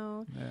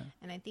down. Yeah.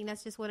 And I think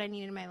that's just what I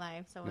need in my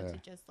life. Someone Yeah. to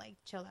just like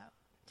chill out.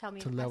 Tell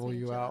me To ask level me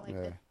you chill out. Like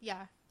Yeah. that.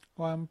 Yeah.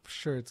 Well, I'm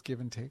sure it's give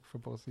and take for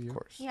both of you. of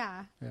course.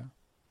 Yeah. Yeah.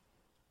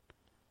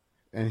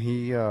 And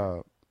he,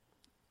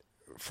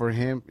 for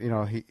him, you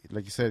know, he,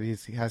 like you said, he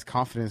has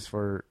confidence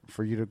for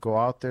you to go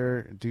out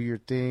there, do your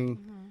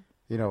thing.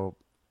 You know,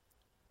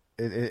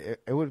 it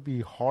would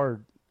be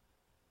hard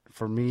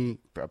for me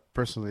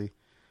personally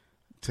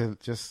to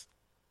just,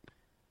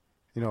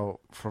 you know,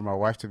 for my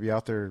wife to be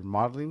out there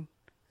modeling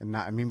and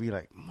not, I mean, be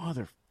like,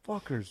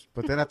 motherfuckers.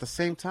 But then at the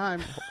same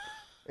time,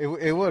 it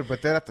would.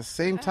 But then at the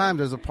same time,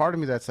 there's a part of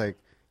me that's like,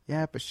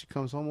 yeah, but she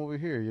comes home over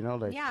here, you know,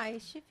 like, Yeah, I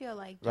should feel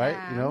like, Right,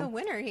 yeah, you know? I'm the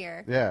winner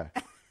here. yeah.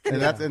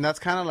 And that's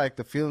kind of like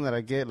the feeling that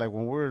I get, like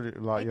when we're a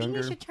lot I think younger.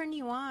 it should turn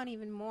you on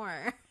even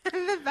more.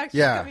 The fact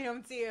Yeah. she's coming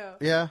home to you.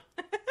 Yeah.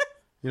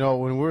 You know,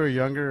 when we were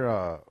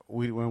younger,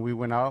 when we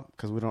went out,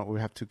 because we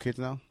have 2 kids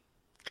now.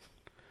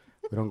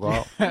 We don't go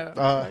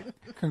out.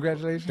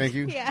 Congratulations. Thank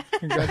you. Yeah.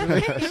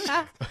 Congratulations.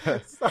 Yeah.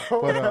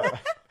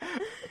 But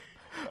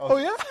Oh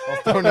yeah. I was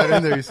throwing that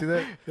in there. You see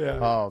that?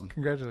 Yeah.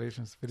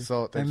 Congratulations, Fiddy.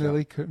 So, and thanks,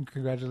 Lily,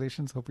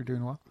 congratulations. Hope you're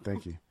doing well.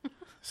 Thank you.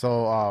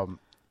 So,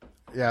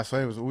 yeah. So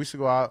anyways, we used to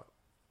go out,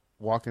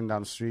 walking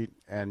down the street,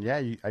 and yeah,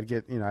 I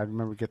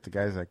remember get the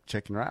guys like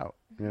checking her out,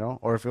 you know,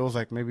 or if it was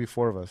like maybe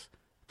 4 of us,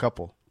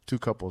 2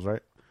 couples,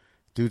 right?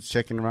 Dudes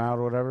checking her out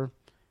or whatever,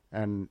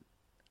 and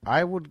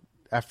I would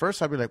at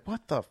first I'd be like,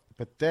 what the?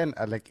 But then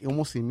I like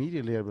almost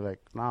immediately I'd be like,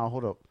 nah,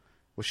 hold up.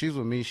 Well, she's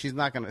with me. She's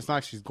not gonna. It's not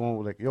like she's going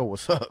with like, yo,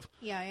 what's up?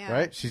 Yeah, yeah.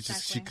 Right? She's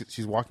exactly.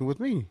 she's walking with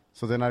me.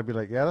 So then I'd be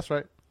like, yeah, that's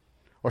right.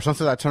 Or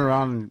sometimes I turn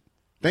around and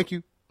thank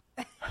you.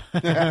 There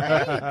you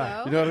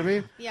go. You know what I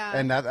mean? Yeah.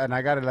 And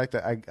I got it like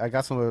that. I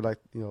got some of it like,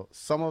 you know,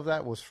 some of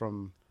that was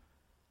from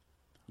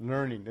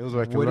learning. It was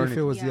like a What learning. if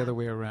it was the Yeah. other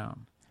way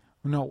around?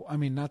 No, I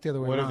mean not the other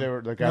way What if around. they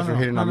were the guys were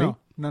hitting on me?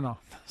 No,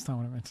 that's not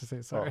what I meant to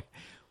say. Sorry.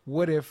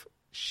 What if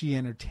she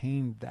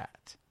entertained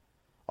that?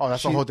 Oh,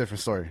 that's a She- whole different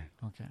story.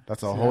 Okay,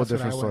 That's a See, whole what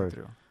different I went story.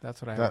 through.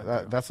 That's what I went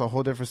through. That's a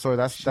whole different story.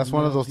 That's She one of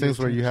loved those the things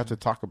where you have to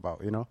attention. talk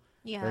about, you know?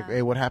 Yeah. Like,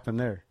 hey, what happened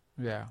there?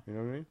 Yeah. You know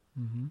what I mean?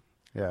 Mm-hmm.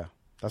 Yeah.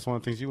 That's one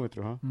of the things you went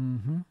through, huh?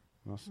 Mm-hmm.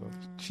 Also.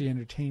 She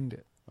entertained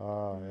it.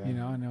 Yeah. You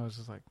know, and it was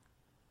just like,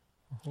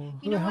 who You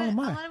the know hell what? am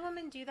A I? lot of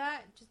women do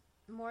that just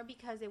more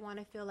because they want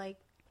to feel like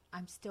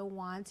I'm still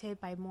wanted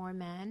by more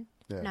men.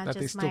 Yeah. Not That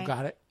they just still my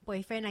got it.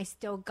 boyfriend. I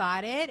still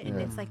got it. And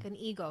Yeah. it's like an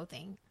ego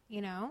thing,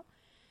 you know?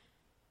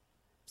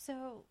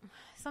 So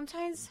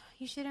sometimes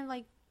you shouldn't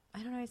like, I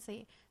don't know how to say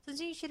it.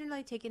 Sometimes you shouldn't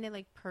like taking it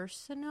like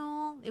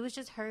personal. It was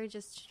just her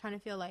just trying to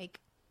feel like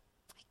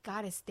I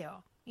got it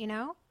still, you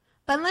know?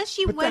 But unless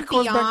she But went that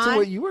goes beyond. back to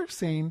what you were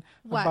saying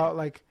What? about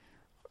like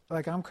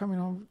I'm coming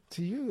home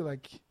to you.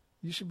 Like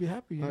you should be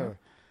happy. You know, Yeah.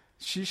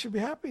 she should be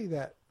happy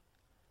that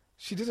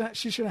she doesn't.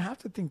 She shouldn't have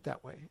to think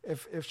that way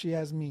if she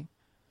has me.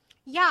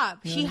 Yeah,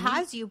 You know she what I mean?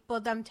 has you,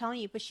 but I'm telling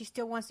you, but she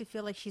still wants to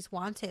feel like she's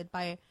wanted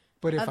by.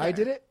 But if I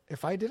Other. did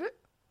it,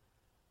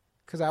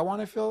 because I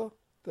want to feel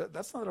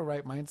that's not a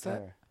right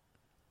mindset. Yeah.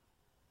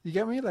 You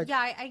get me? Like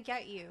Yeah, I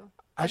get you.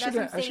 I But that's what shouldn't.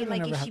 I'm I saying, shouldn't like,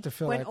 never if have she to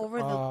feel went like over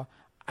the.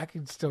 I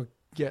could still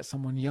get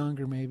someone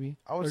younger, maybe.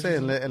 I would Or say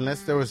just-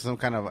 unless there was some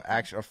kind of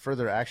action, or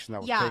further action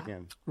that was Yeah.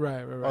 taken,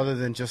 right. other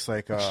than just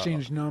like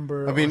Exchange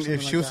number. I or mean, something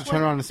if she like was that. to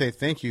turn around and say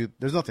thank you,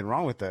 there's nothing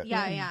wrong with that.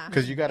 Yeah.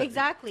 Because you got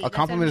Exactly. A That's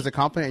compliment what I is a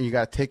compliment, and you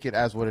got to take it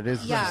as what it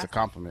is. Yeah. It's a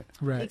compliment,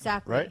 right,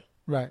 Exactly. right?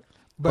 right.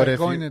 But if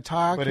going you- to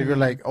talk. But if you're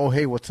like, oh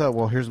hey, what's up?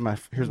 Well, here's my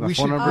We phone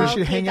should- number. we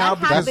should hang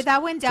out But because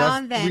that went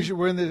down then.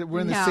 we're in the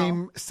No.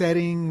 same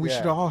setting. We Yeah.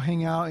 should all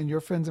hang out, and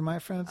your friends and my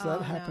friends. Oh,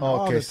 that happens no.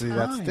 all Okay, the see, time.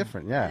 that's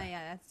different. Yeah,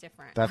 Yeah, that's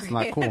different. That's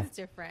not cool. That's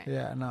different.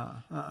 Yeah, no,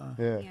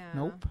 yeah. Yeah.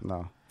 nope.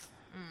 No.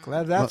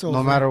 Glad that's no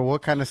over. matter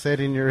what kind of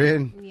setting you're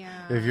in, Yeah.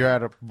 if you're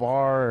at a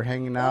bar or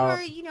hanging out,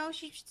 Or,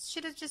 she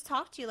should have just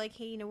talked to you like,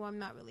 hey, I'm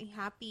not really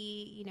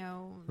happy,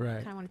 Right.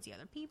 kind of want to see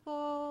other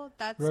people.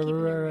 That's Right,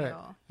 keeping right, it right,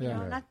 real. yeah. You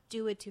know, Yeah. not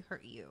do it to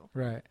hurt you.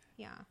 Right.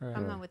 Yeah. Right.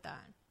 I'm Yeah. not with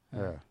that.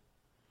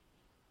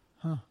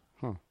 yeah.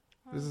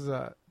 This is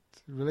a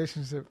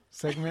relationship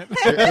segment.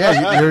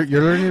 Yeah,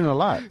 you're learning a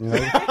lot. You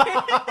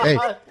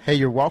know? hey,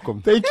 you're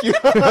welcome. Thank you.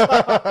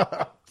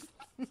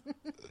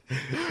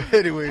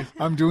 Anyways,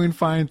 I'm doing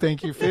fine.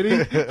 Thank you, Fitty.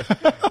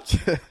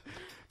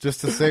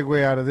 just to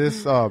segue out of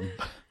this,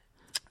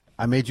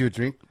 I made you a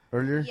drink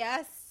earlier.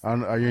 Yes.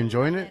 Are you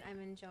enjoying it? I'm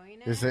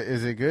enjoying it. Is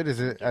it good? Is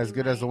it Give as me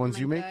good as the my- ones my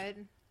you make?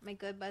 My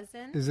good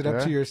buzzin'. Is it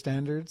up to Yeah. your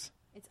standards?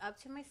 It's up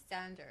to my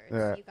standards.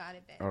 Yeah. You got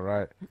it, babe. All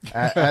right.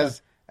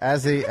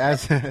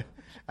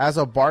 As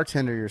a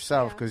bartender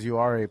yourself, Yeah. because you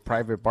are a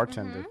private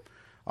bartender,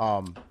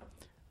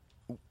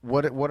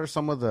 what are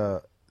some of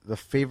the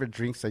favorite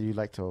drinks that you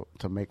like to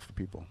make for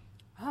people?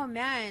 Oh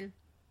man,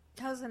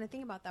 I was gonna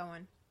think about that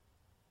one.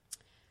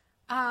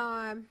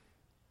 I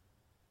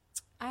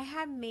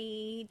have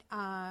made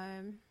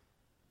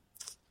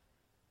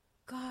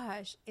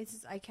gosh,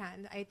 I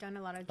can't. I've done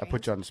a lot of I drinks.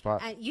 put you on the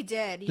spot. And you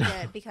did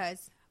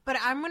because. But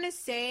I'm gonna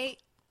say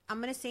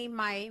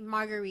my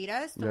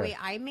margaritas the Yeah. way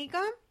I make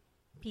them.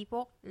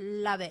 People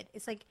love it.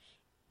 It's like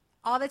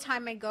all the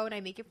time I go and I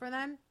make it for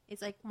them.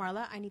 It's like,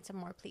 Marla, I need some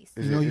more, please.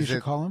 You know what you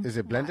should call 'em? Is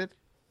it blended?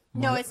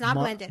 No, it's not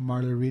blended.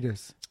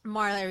 Margaritas.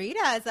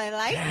 Margaritas, I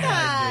like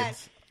that.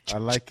 I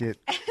like it.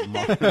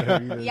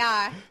 Margaritas.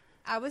 Yeah,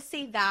 I would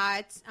say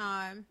that.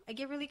 I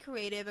get really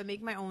creative. I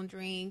make my own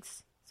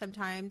drinks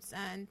sometimes,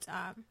 and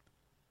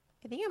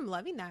I think I'm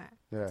loving that.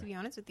 Yeah. To be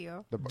honest with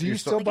you, Do you you're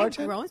still like I've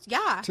bartend? grown.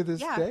 Yeah, To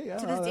this yeah, day? Yeah,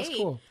 to this oh, that's day.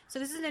 cool. So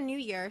this is the new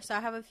year, so I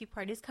have a few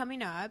parties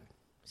coming up.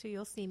 So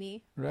you'll see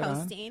me Right on.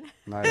 posting.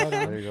 Nice.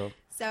 There you go.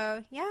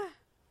 So yeah,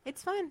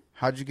 it's fun.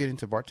 How'd you get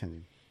into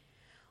bartending?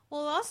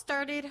 Well, it all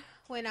started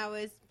when I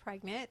was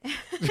pregnant. Oh,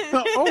 It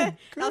all good.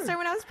 started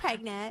when I was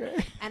pregnant,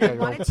 Okay. and I Like a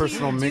wanted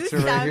personal to do mixer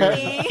something. right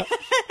here.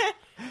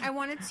 I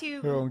wanted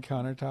Her to, own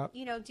countertop.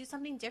 do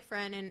something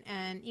different.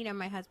 And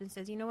my husband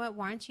says, you know what?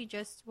 Why don't you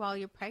just, while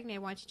you're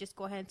pregnant, why don't you just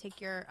go ahead and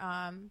take your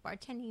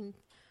bartending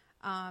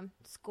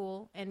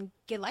school and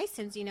get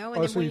licensed? And Oh,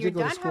 then so when you you're did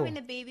go to done school. having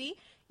the baby,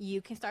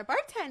 you can start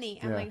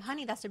bartending. I'm Yeah. like,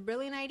 honey, that's a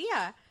brilliant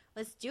idea.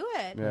 Let's do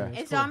it. Yeah. And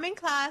That's so cool. I'm in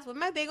class with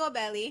my big old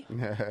belly.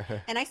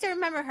 And I still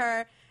remember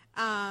her.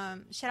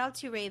 Shout out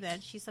to Raven.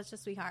 She's such a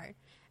sweetheart.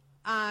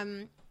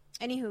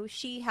 Anywho,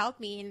 she helped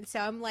me. And so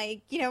I'm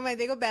like, my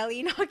big old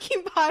belly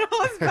knocking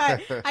bottles.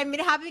 But I made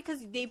it happen because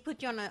they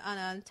put you on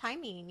a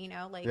timing,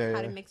 like Yeah,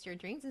 how to yeah. mix your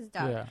drinks and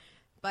stuff. Yeah.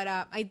 But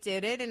I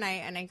did it and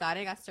I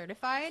got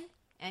certified.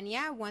 And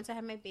yeah, once I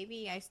had my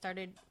baby, I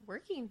started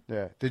working.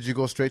 Yeah. Did you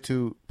go straight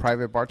to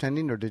private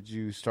bartending, or did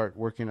you start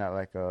working at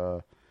like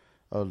a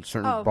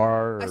certain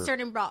bar? Or... A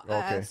certain bar.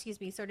 Okay.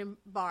 Certain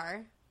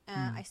bar.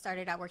 I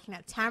started out working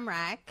at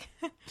Tamarack.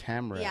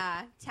 Tamarack.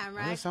 Yeah,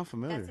 Tamarack. Oh, that sound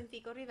familiar. That's in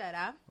Pico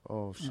Rivera.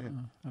 Oh shit.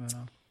 I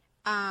don't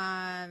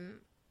know.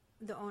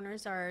 The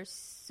owners are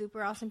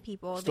super awesome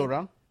people. Still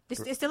around?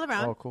 They're still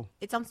around. Oh, cool.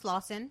 It's on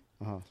Slauson.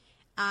 Uh-huh.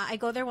 I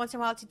go there once in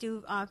a while to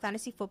do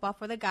fantasy football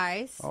for the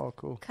guys. Oh,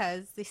 cool.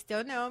 Because they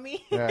still know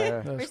me. Yeah, yeah.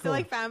 That's We're still cool.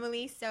 like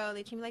family, so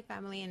they treat me like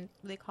family, and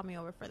they call me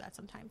over for that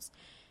sometimes.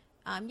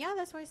 Yeah,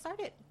 that's where I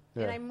started.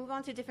 Yeah. And I moved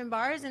on to different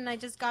bars, and I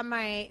just got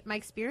my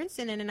experience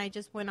in it, and I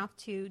just went off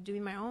to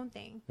doing my own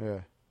thing. Yeah.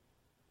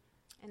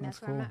 And That's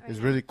that's, where I'm cool. at right It's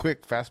now. really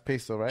quick, fast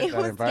paced, though, right? It That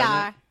was,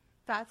 environment.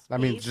 fast. I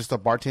mean, just the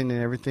bartending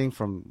and everything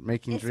from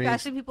making drinks.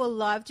 especially people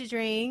love to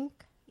drink.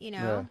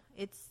 Yeah.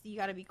 You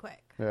got to be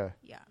quick. Yeah.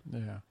 Yeah.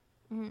 Yeah.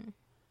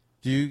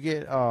 Do you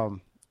get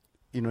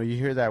you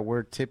hear that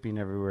word tipping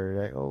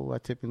everywhere, like, oh, I'm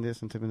tipping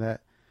this and tipping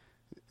that.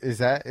 Is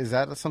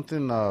that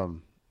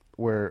something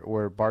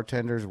where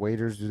bartenders,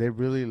 waiters, do they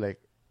really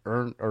like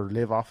earn or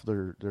live off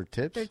their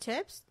tips? Their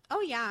tips?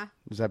 Oh yeah,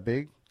 Is that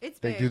big? it's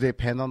Like, big. do they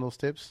depend on those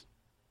tips?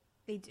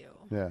 They do.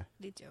 Yeah.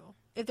 They do.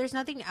 If there's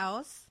nothing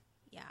else,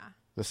 yeah,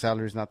 The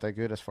salary's not that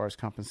good as far as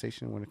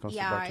compensation when it comes to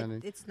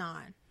bartending. it's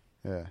not.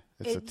 Yeah,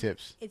 it's the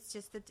tips. It's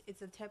just it's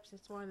the tips.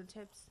 It's one of the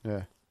tips.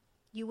 Yeah,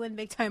 You win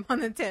big time on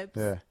the tips.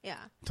 Yeah. Yeah.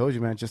 told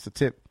you, man, just a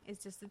tip.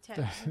 It's just a tip.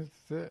 That's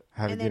it.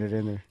 How to And get then- it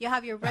in there. You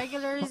have your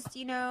regulars,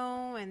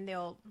 and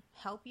they'll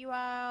help you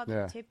out, they'll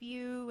Yeah. tip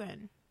you,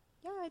 and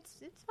yeah, it's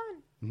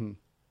fun.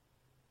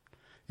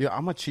 Yeah,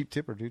 I'm a cheap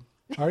tipper, dude.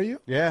 Are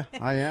you? Yeah,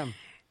 I am.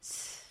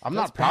 I'm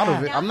not proud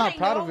of it. Now I'm not I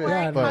proud know of it. where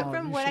I But come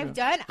from, you what I've should've.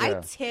 done, I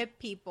Yeah. tip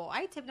people.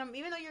 I tip them,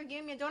 even though you're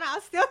giving me a donut.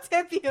 I'll still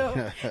tip you.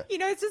 You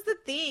know, it's just a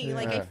thing.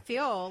 Like I Yeah.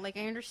 feel, like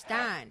I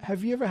understand.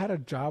 Have you ever had a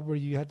job where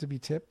you had to be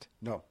tipped?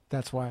 no,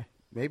 That's why.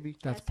 maybe.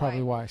 That's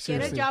probably why. Get a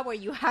Seriously. job where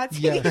you have to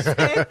Yes. be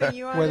tipped and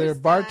you Whether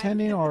understand.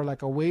 bartending or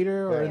like a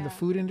waiter or in the Yeah.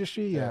 food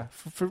industry, yeah,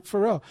 Yeah. for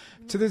real.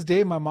 To this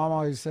day, my mom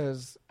always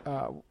says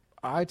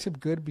I tip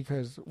good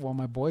because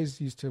my boys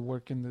used to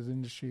work in this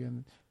industry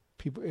and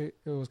people, it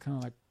was kind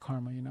of like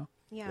karma, you know.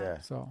 Yeah.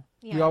 So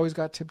we Yeah. always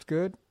got tipped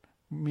good.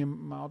 Me and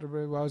my older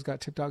brother, we always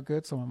got tipped out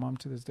good. So my mom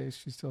to this day,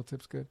 she still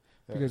tips good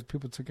Yeah. because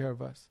people took care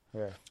of us.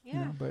 Yeah.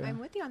 Yeah, know, but, I'm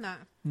with you on that.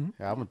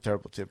 Yeah, I'm a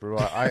terrible tipper.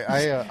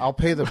 I'll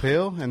pay the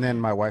bill and then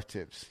my wife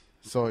tips.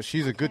 So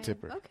she's a good Okay,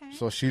 tipper. okay.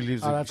 So she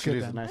leaves. Oh, that's she good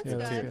leaves a then. nice Yeah, tip.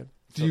 that's good. good.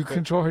 Do you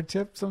control her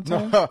tip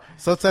sometimes? No,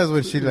 sometimes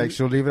when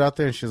she'll leave it out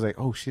there and she's like,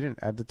 "Oh, she didn't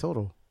add the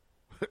total."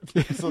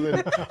 So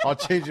then I'll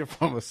change it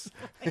from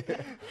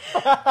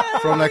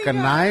like a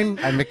 9,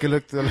 I make it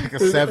look to like a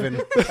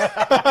 7.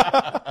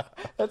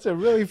 That's a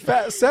really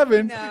fat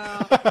 7. No,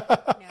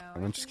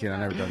 I'm just kidding, I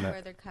never done that.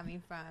 Where they're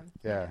coming from.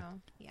 Yeah.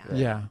 You know?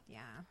 Yeah,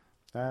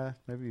 Yeah.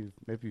 Maybe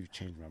you've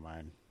changed my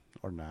mind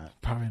or not.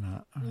 probably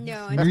not.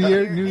 No. New until year,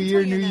 you're- new until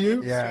year, you're in new that you?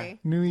 industry.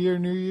 New year,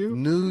 new you.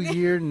 New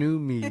year, new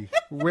me.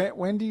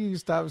 When do you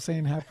stop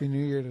saying Happy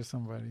New Year to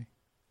somebody?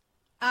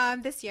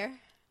 This year.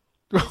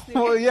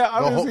 Well, yeah,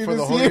 whole- obviously for the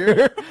this whole year.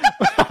 year?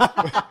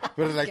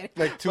 But like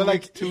But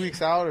like- 2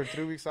 weeks out or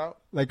 3 weeks out.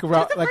 like the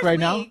like first right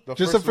now, week. The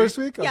just the first first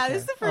week. Yeah, Okay.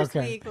 this is the first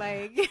Okay. week.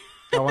 Like,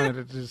 I wanted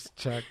to just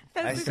check.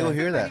 that's I a- still that's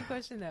a hear funny that.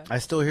 Question, though. I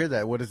still hear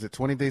that. What is it?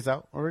 20 days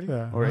out already?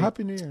 Yeah. Or eight?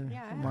 Happy New Year. Yeah,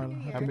 Happy Marla.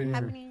 New Year. Happy New Year.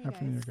 Happy New Year,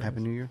 Happy New Year. guys. guys. Happy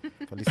New Year.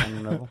 Feliz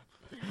Año Nuevo.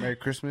 Merry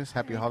Christmas.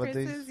 Happy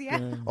holidays. Christmas, yeah.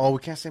 Yeah. Oh, we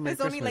can't say Merry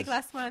It's Christmas. only like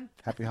last month.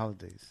 Happy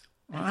holidays.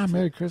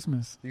 Merry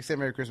Christmas. You can say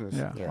Merry Christmas.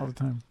 Yeah, all the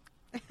time.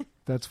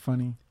 That's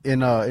funny. In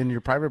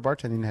your private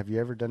bartending, have you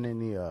ever done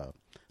any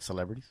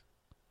celebrities?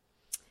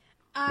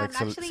 Like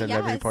Actually,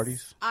 celebrity yes,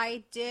 parties?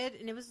 I did,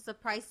 and it was a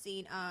surprise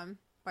scene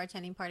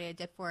bartending party I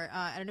did for.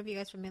 I don't know if you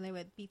guys are familiar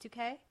with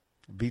B2K.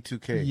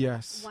 B2K.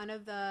 Yes. One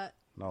of the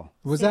No.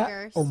 Was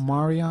singers. that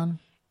Omarion?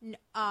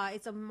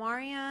 It's a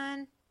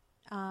Marion,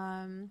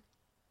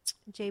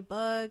 J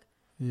Bug,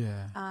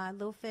 Yeah.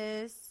 Lil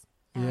Fizz.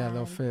 Yeah, and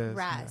Lil Fizz,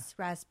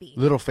 Raz B.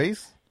 Little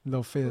Face?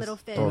 Lil Fizz. Little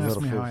Fizz. Oh, That's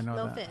Little me how Fizz. I know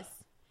Lil that. Fizz.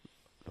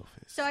 Little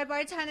Face. So I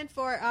bartended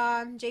for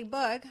J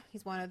Bug.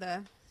 He's one of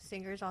the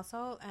singers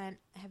also, and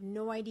I have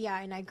no idea.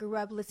 And I grew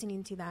up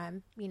listening to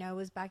them. You know, it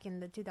was back in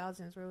the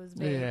 2000s where it was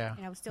big, Yeah.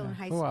 and I was still Yeah. in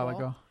high A school. while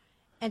ago.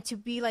 And to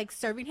be like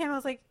serving him, I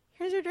was like,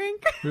 "Here's your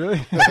drink."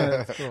 Really?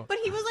 That's cool. But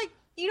he was like,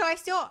 you know,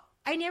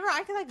 I never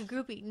acted like a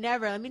groupie.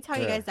 Never. Let me tell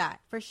you Yeah. guys that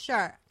for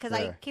sure. Because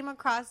Yeah. I came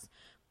across,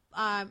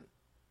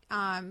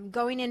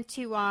 going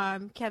into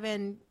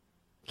Kevin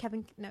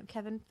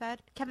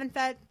Fed. Kevin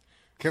Federline?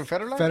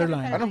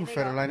 Federline. I know who There you go.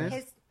 Federline is.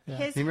 His, Yeah.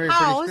 his He married Britney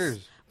house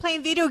Spears.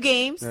 playing video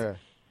games. Yeah.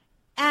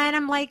 And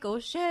I'm like, oh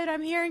shit,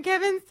 I'm here in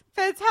Kevin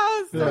Fed's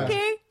house. Yeah.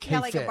 Okay.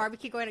 Got like a K-Fed.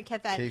 barbecue going on,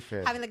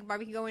 K-Fed. having like a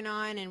barbecue going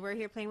on, and we're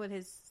here playing with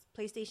his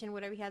PlayStation,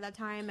 whatever he had that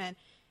time. And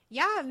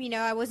yeah, you know,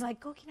 I was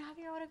like, oh, can I have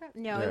your autograph?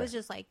 No, Yeah. it was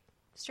just like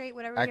straight,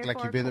 whatever. Act here like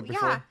for. you've been there Cool.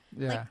 before?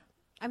 Yeah. Yeah. Like,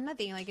 I'm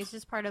nothing. Like, it's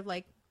just part of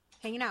like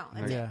hanging out.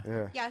 That's Yeah. it.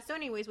 Yeah. Yeah. So,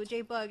 anyways, with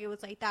J Bug, it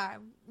was like that.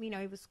 You know,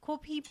 it was cool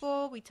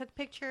people. We took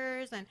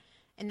pictures, and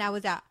that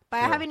was that. But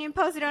Yeah. I haven't even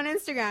posted on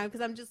Instagram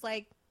because I'm just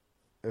like,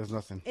 It was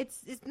nothing.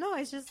 it's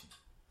just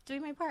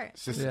doing my part.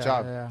 It's just Yeah, a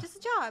job. yeah. Just a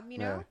job, you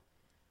know. Yeah.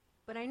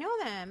 But I know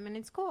them, and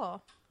it's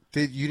cool.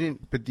 You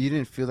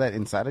didn't feel that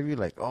inside of you,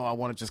 like, oh, I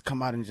want to just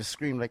come out and just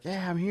scream, like,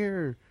 yeah, I'm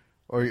here,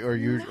 or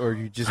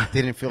you just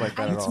didn't feel like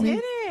that I at all.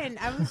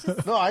 didn't. I was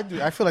just. No, I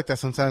do. I feel like that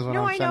sometimes when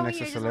No, I'm I know standing when next to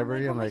you're a just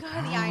celebrity. like, I'm oh my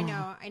like, God,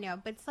 yeah, I know.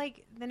 But it's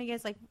like, then again,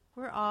 it's like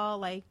we're all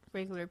like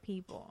regular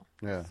people.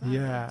 yeah, Not a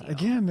Yeah. big deal.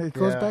 Again, it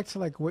goes Yeah. back to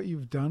like what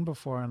you've done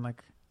before, and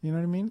like, you know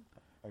what I mean?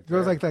 like It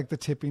goes that. like the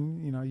tipping.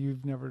 You know,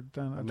 you've never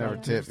done. I've never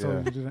job, tipped, yeah.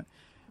 you didn't.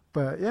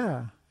 But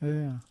yeah.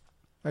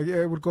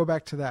 It would go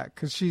back to that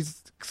because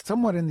she's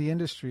somewhat in the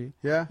industry.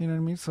 yeah, You know what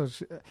I mean? So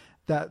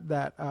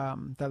that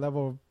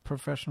level of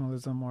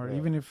professionalism, or Yeah.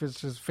 even if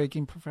it's just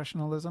faking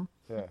professionalism,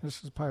 yeah.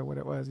 this is probably what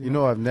it was. You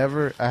know,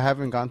 I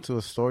haven't gone to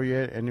a store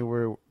yet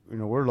anywhere. You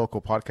know, we're a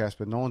local podcast,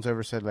 but no one's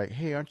ever said like,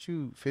 hey, aren't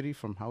you Fitty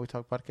from How We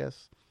Talk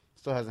Podcast?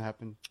 Still hasn't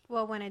happened.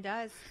 Well, when it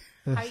does,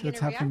 It's, How are you it's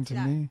gonna happened to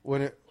react to me.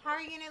 When it how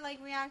are you gonna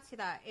like react to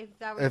that? If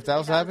that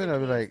was happening, the I'd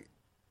be case? like,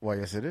 well,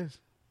 yes, it is.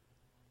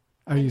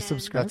 Are you then-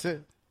 subscribed? That's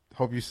it.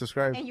 Hope you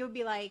subscribe. and you'll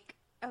be like,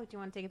 oh, do you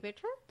want to take a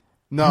picture?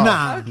 No,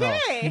 Nah.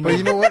 Okay. But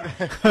you know what?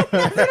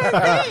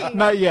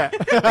 Not yet.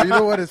 You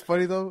know what is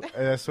funny though?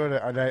 And I swear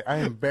to, and I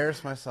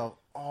embarrass myself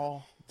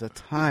all the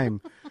time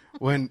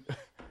when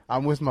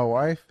I'm with my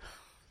wife.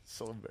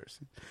 So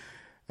embarrassing.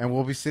 And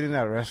we'll be sitting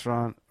at a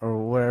restaurant or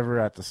wherever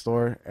at the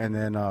store, and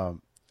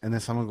then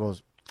someone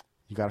goes,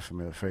 "You got a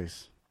familiar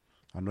face.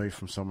 I know you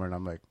from somewhere." And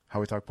I'm like, "How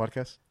We Talk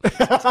Podcast?"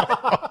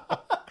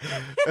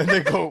 And they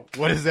go,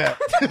 "What is that?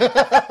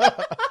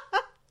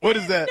 What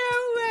is that?"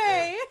 No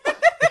way.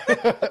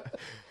 And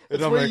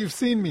It's I'm where like, you've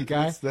seen me,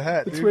 guy. "It's the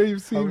hat. It's dude. where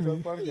you've How We seen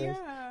Talk me. Podcast."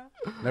 Yeah.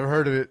 Never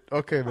heard of it.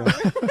 Okay, man.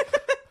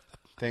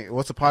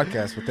 What's a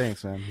podcast? But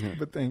thanks, man. Yeah.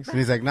 But thanks. And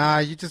he's like, nah,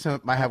 you just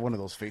might have one of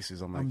those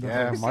faces. I'm like, the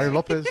yeah, host. Mario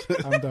Lopez.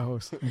 I'm the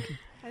host. Thank you.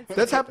 That's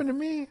That's happened to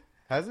me,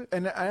 Has it?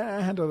 and I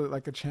handled it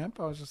like a champ.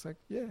 I was just like,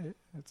 yeah,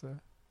 it's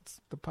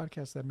the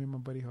podcast that me and my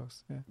buddy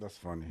host. Yeah, That's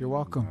funny. you're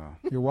welcome.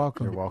 No, You're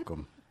welcome. you're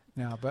welcome.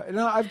 Yeah, but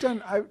no, I've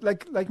done. I've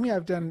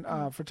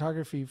done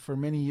photography for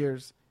many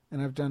years,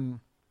 and I've done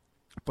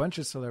a bunch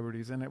of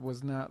celebrities, and it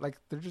was not like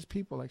they're just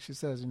people, like she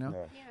says, you know.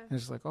 Yeah. Yeah. And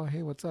it's like, oh,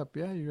 hey, what's up?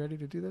 Yeah, you ready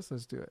to do this?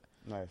 Let's do it.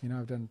 Nice. You know,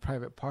 I've done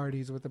private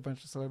parties with a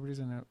bunch of celebrities,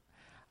 and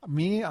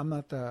I'm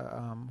not the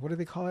what do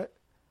they call it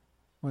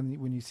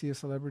when you see a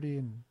celebrity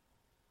and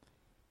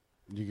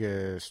You get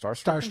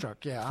starstruck? starstruck?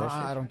 Yeah,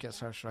 Starstruck? I don't get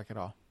starstruck at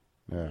all.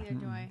 Yeah. Neither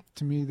do I.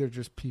 To me, they're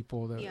just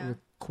people that Yeah. with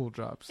cool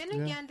jobs. Then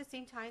again, at the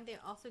same time, they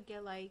also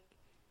get like,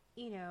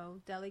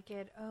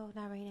 delicate. Oh,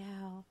 not right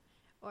now,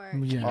 or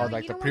Yeah. Oh,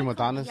 like you the don't wanna prima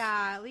come- donnas?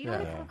 Yeah, you don't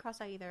want to Yeah. come across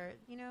that either.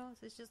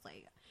 So it's just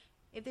like,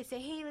 if they say,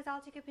 "Hey, let's all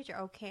take a picture,"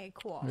 okay,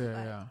 cool. Yeah,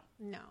 but yeah.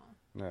 No,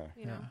 Yeah.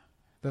 you know.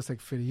 That's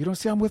like Fitty. You don't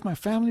see I'm with my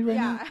family right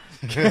now?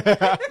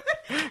 Yeah,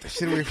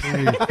 Shit away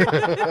from me.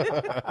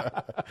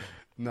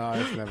 No,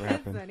 it's never that's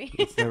happened. funny.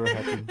 It's never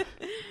happened.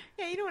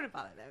 Yeah, you don't want to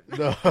bother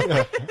them.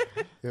 No.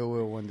 It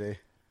will one day.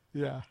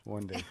 Yeah.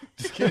 One day.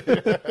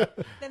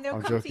 Then they'll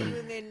I'm come joking. to you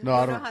and then No, you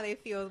I know don't- how they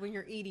feel when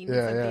you're eating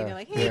Yeah, something. yeah, They're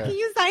like, "Hey, yeah. can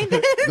you sign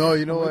this?" No,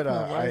 you know I'm what? with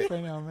my wife I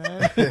right now,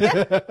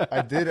 man.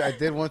 I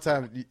did one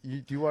time.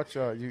 Do you watch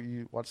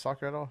you watch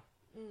soccer at all?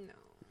 No.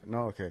 No,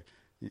 okay.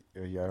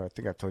 Yeah, I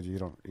think I told you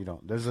you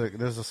don't. There's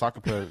a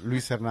soccer player,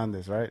 Luis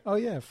Hernandez, right? Oh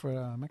yeah, for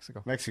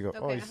Mexico. Mexico. Okay,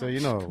 Oh, so uh-huh. you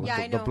know, Yeah,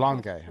 the, I the know.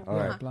 blonde guy. All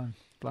Yeah, right.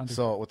 blonde.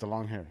 So with the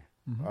long hair.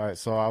 Mhm. All right.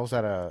 So I was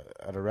at a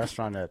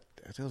restaurant I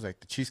think it was like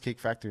the Cheesecake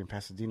Factory in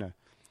Pasadena,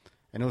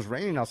 and it was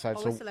raining outside.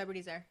 All so the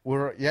celebrities are.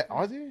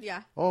 are they?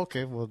 Yeah. Oh,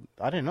 okay. Well,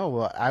 I didn't know.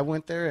 Well, I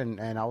went there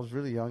and I was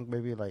really young,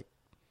 maybe like,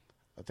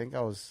 I think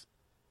I was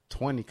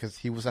 20 because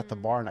he was at the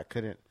bar and I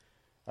couldn't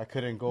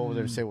go over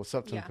there and say what's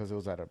up to him Yeah. because it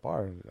was at a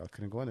bar. I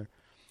couldn't go in there.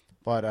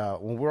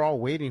 But when we're all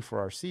waiting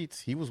for our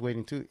seats, he was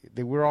waiting too.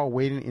 They were all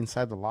waiting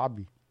inside the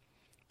lobby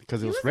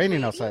because it He was was raining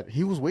waiting? outside.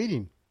 He was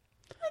waiting.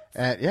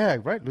 And yeah,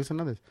 right, Luis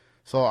Hernandez.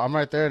 So I'm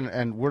right there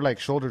and we're like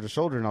shoulder to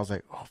shoulder and I was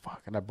like, oh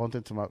fuck! And I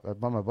bumped my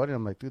buddy. And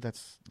I'm like, dude,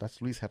 that's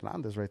Luis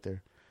Hernandez right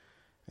there.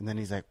 And then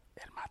he's like,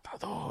 El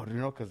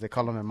Matador, because they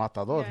call him El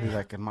Matador. Yeah, He's yeah.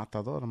 like, El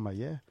Matador. I'm like,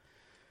 yeah.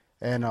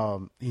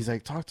 And he's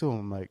like, talk to him.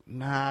 I'm like,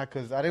 nah,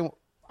 because I didn't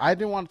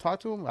want to talk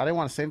to him. I didn't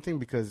want to say anything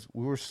because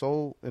we were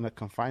so in a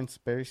confined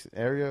space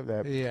area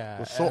that Yeah, it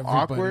was so everybody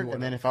awkward. would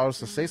And then if I was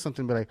to say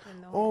something, be like,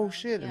 And the oh whole-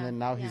 shit. yeah, And then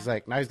now yeah. he's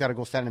like, now he's got to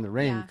go stand in the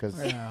rain Yeah.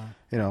 because,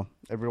 Yeah.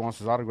 everyone wants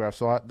his autograph.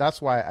 So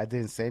that's why I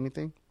didn't say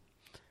anything.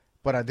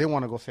 But I did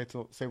want to go say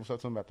what's up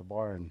to him at the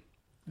bar. And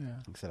Yeah.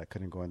 I said I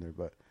couldn't go in there.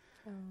 But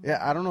Oh. yeah,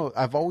 I don't know.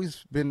 I've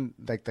always been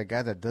like the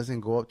guy that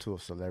doesn't go up to a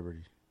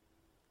celebrity.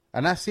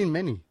 And I've seen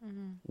many.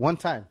 One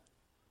time.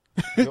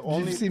 The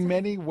You've seen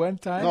many one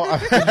time? No,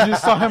 You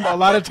saw him a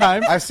lot of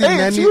times? I've seen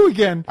Hey, it's many. you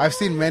again. I've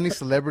seen many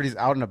celebrities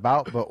out and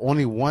about, but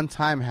only one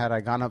time had I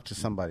gone up to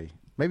somebody.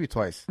 Maybe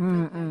twice. I get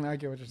what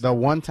you're saying. The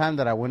one time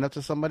that I went up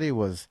to somebody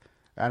was,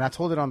 and I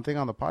told it on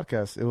the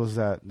podcast. It was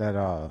that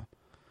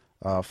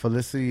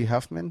Felicity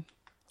Huffman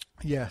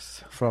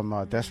Yes.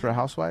 from Desperate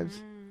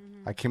Housewives.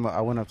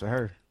 I went up to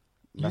her.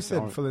 You That's the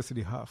said only-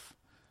 Felicity Huff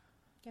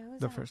Yeah, who's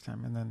the that? first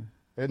time, and then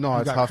No,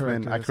 You it's got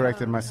Huffman. corrected I as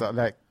corrected well. myself.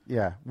 Like,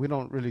 yeah, we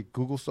don't really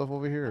Google stuff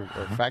over here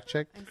or fact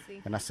check. I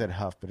see. And I said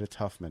Huff, but it's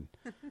Huffman.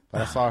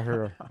 But I saw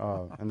her,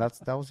 and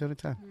that was the only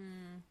time.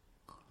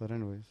 But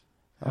anyways,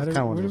 that was kind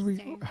of one of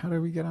those. how did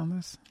we get on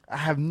this? I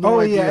have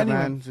no idea, anyway.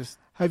 man. Just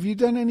Have you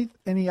done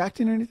any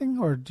acting or anything,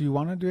 or do you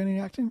want to do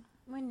any acting?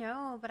 Well,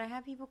 no, but I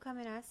had people come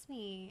and ask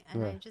me,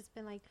 and Yeah. I've just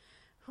been like,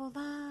 hold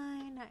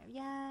on,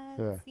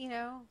 yes,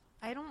 Yeah.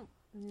 I don't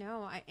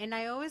know.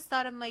 I always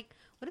thought, I'm like,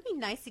 would it be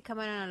nice to come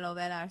out on a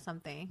novela or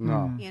something?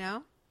 no. You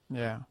know?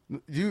 Yeah.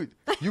 You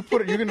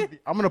put it.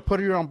 I'm gonna put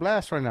you on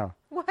blast right now.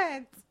 What?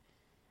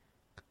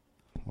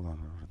 Hold on,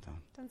 write it down.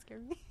 Don't scare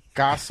me.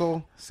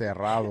 Caso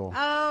cerrado.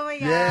 Oh my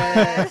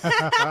god.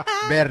 Yeah.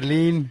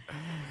 Berlin.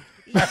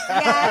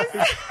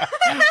 Yes.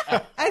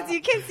 As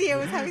you can see, I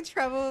was having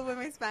trouble with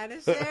my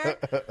Spanish there.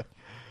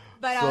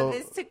 But So-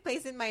 this took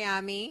place in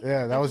Miami.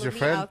 Yeah, that They was flew your me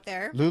friend, out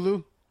there.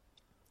 Lulu.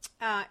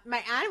 My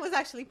aunt was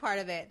actually part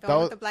of it. The That one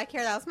was- with the black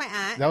hair, that was my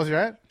aunt. That was your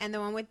aunt. And the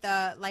one with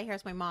the light hair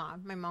is my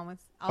mom. My mom was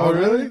Oh, also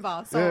really?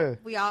 involved. So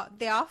Yeah.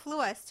 they all flew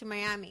us to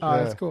Miami Oh,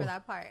 that's Yeah. cool. for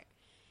that part.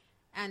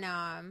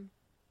 And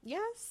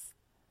yes.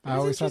 It I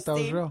always thought that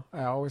was interesting. real.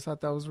 I always thought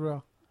that was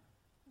real.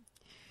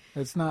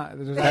 It's not.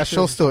 There's That actually-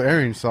 show's still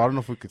airing, so I don't know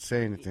if we could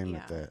say anything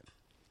like Yeah.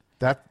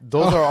 that.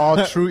 Those are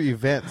all true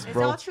events, It's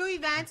bro. all true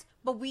events,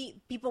 but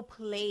people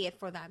play it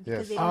for them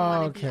because Yes. they don't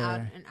want to Okay. be out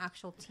in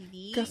actual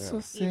TV.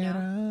 Caso You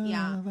know?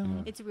 Yeah.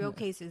 cerrado. It's real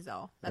cases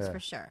though. That's Yeah. for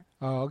sure.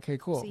 Oh, okay,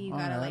 cool. So you All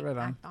gotta right, like right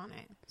on. act on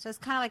it. So it's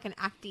kind of like an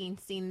acting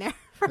scene there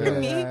for Yeah.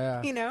 me.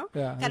 Yeah. You know,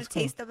 Yeah, got a that's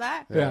cool. taste of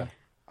that. Yeah.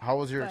 How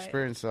was your But-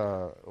 experience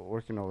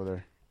working over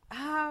there?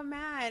 Oh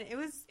man, it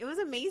was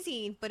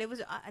amazing, but it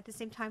was at the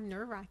same time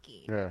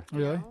nerve-wracking. Yeah.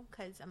 Really?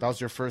 Because That was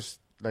your first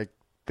like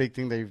big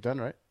thing that you've done,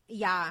 right?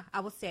 yeah, I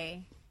will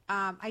say.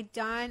 I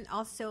done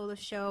also the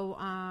show.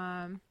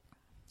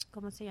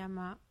 ¿Cómo se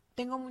llama?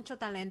 Tengo mucho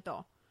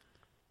talento.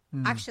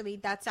 Actually,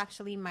 that's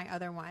actually my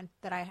other one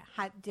that I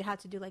had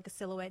to do like a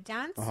silhouette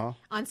dance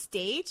on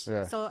stage.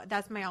 Yeah. So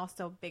that's my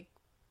also big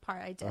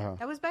part I did.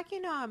 That was back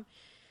in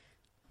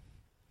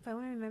if I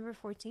want to remember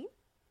 14.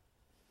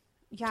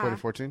 Yeah.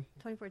 2014.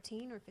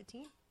 2014 or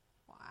 15.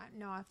 Well,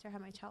 no, after I had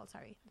my child,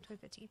 sorry,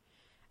 2015.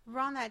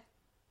 Around that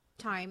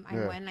time, I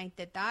went and I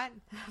did that.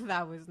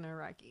 That was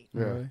nerve-wracking.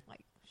 Yeah. Really?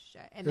 Like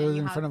shit. And It was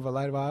in front of a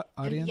live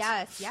audience?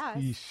 Yes, yes.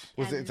 Yeesh.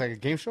 Was it? It's like a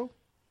game show.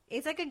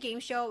 It's like a game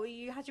show.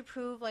 You have to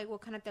prove like what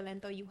kind of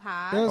talento you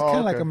have. It was Oh, kind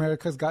of like okay.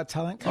 America's Got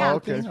Talent kind Yeah, of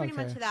okay. thing? it's pretty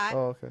much that.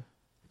 Oh, okay.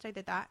 So I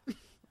did that.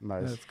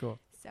 Nice. That's cool.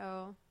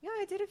 So yeah,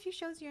 I did a few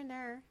shows here and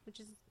there,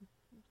 which is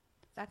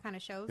that kind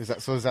of shows. Is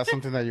that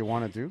something that you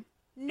want to do?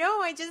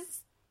 No, I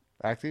just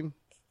Acting?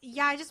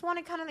 I just want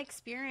to kind of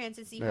experience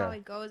and see how Yeah.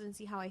 it goes and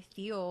see how I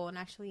feel and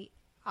actually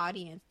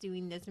audience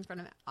doing this in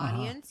front of an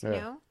audience, you Yeah.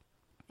 know.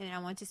 And I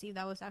want to see if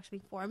that was actually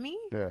for me.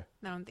 Yeah.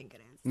 I don't think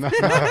it is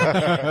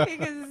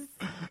because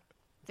it's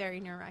very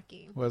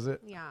nerve-wracking. Was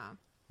it? Yeah.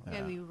 You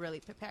gotta be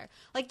really prepared.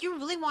 Like, you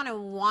really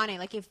want it.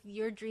 Like, if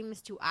your dream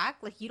is to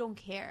act, like, you don't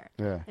care.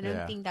 Yeah. And I Yeah.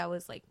 don't think that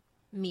was, like,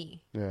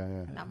 me. Yeah. in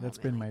Yeah. that That's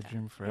moment been like my that.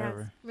 dream Yes.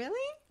 forever.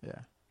 Really? Yeah.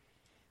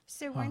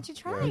 So, why don't you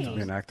Yeah. try? To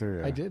be an actor.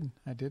 Yeah.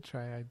 I did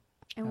try. I've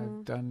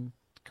And- done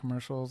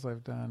commercials.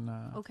 I've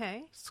done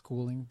okay.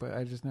 schooling, but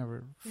I just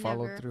never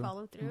followed Never through.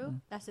 follow through.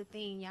 Mm-mm. That's the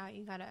thing. Yeah,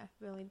 you gotta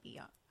really be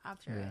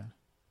after Yeah. it.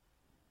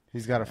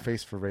 He's got a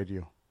face for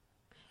radio.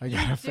 I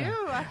got a You fan.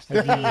 do, I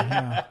actually. do,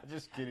 yeah.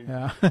 Just kidding.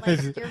 Yeah.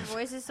 Like, your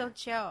voice is so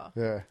chill.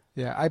 Yeah.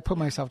 Yeah, I put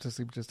myself to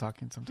sleep just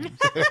talking sometimes.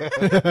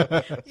 You're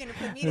gonna put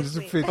me to Just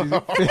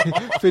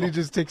sleep. Fitty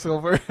just takes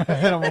over.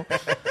 And I'm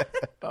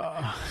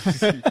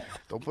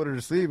Don't put her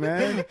to sleep,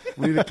 man.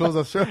 We need to close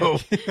the show.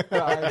 all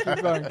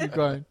right, keep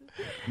going.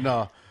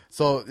 No.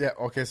 So yeah.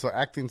 Okay. So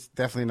acting's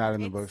definitely not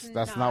in the It's books.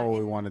 That's not what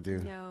we want to do.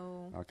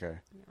 No. Okay.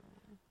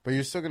 But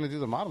you're still gonna do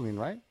the modeling,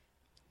 right?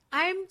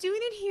 I'm doing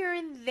it here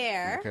and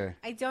there. Okay.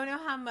 I don't know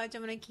how much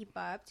I'm going to keep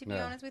up, to be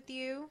Yeah. honest with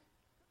you.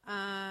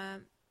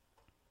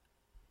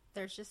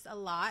 There's just a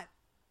lot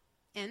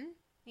in,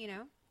 you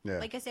know. Yeah.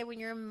 Like I said, when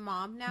you're a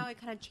mom now, it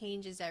kind of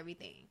changes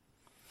everything.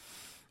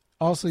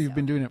 Also, you've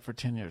been doing it for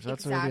 10 years.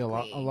 That's already a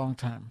Exactly. long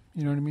time.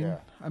 You know what I mean? Yeah.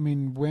 I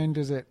mean, when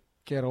does it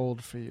get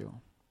old for you?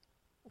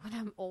 When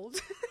I'm old.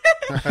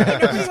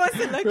 Nobody wants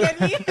to look at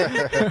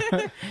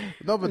me.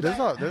 No, but there's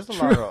a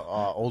lot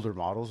of older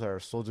models that are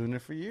still doing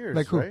it for years,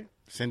 Like who? right?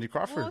 Cindy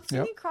Crawford. Well,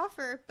 Cindy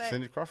Crawford, but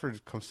Cindy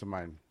Crawford comes to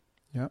mind.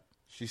 Yep.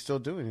 She's still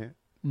doing it.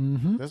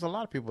 Mm-hmm. There's a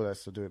lot of people that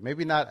still do it.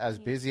 Maybe not as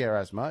busy or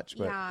as much,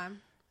 but yeah.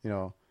 you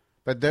know,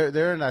 but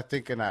they're not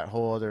thinking that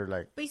whole other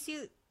like. But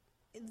you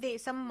see,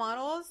 some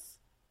models,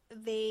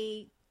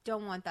 they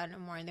don't want that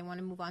anymore, and they want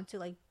to move on to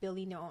like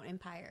building their own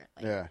empire.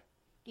 Like, Yeah.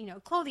 you know,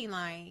 clothing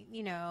line,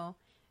 you know,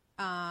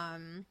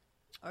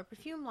 or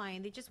perfume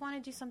line. They just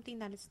want to do something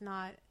that is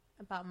not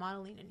about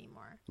modeling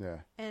anymore. Yeah.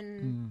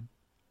 And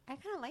I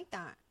kind of like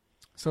that.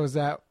 So is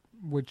that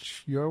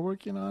what you're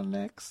working on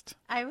next?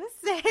 I would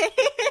say.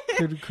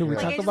 Could we Like,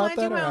 I talk just about want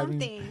to that? do my or, I own mean,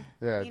 thing.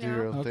 Yeah. You Do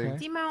your know? own thing. Okay.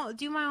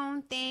 Do my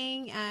own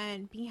thing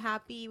and be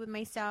happy with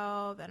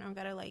myself. And I'm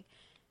gonna like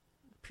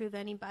prove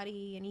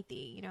anybody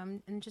anything. You know,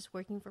 I'm just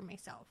working for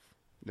myself.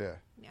 Yeah.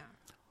 Yeah.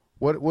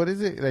 What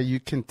is it that you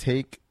can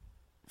take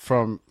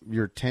from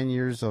your 10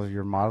 years of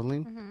your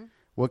modeling? Mm-hmm.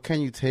 What can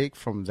you take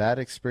from that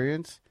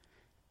experience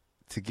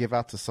to give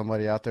out to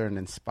somebody out there, an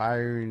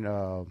inspiring?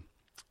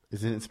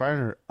 Is it inspiring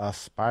or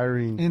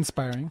aspiring?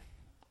 Inspiring.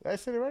 Did I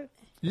say it right?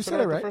 You Put said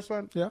it out the right. first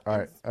one? Yeah. All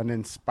right. An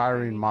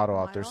inspiring model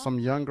out there. model? Some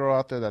young girl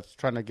out there that's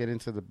trying to get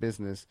into the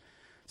business.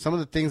 Some of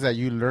the things that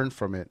you learned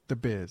from it, The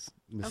biz.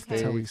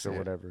 mistakes how we or say it.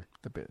 whatever.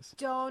 The biz.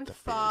 Don't The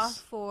fall face.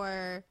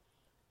 for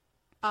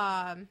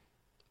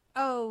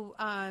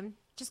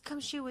just come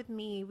shoot with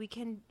me.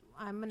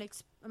 I'm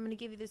gonna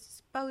give you this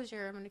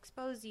exposure. I'm gonna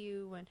expose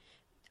you,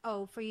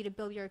 and for you to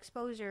build your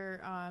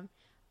exposure,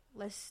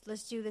 let's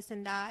do this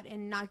and that,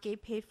 and not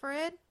get paid for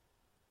it.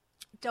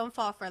 Don't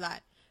fall for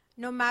that.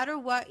 No matter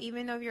what,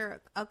 even though you're an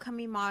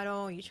upcoming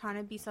model, you're trying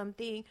to be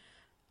something,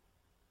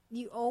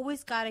 you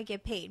always gotta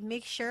get paid.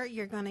 Make sure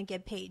you're gonna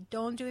get paid.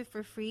 Don't do it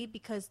for free,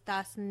 because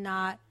that's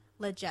not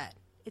legit.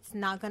 It's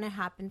not gonna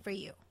happen for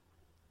you.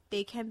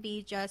 They can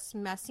be just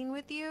messing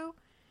with you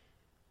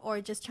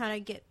or just trying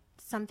to get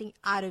something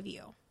out of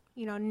you.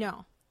 You know,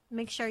 no.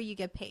 Make sure you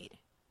get paid.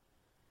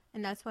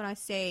 And that's what I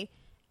say.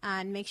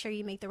 And make sure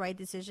you make the right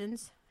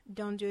decisions.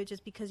 Don't do it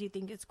just because you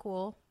think it's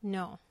cool.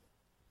 No.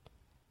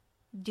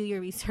 Do your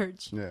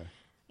research. Yeah.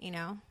 You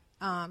know,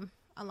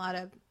 a lot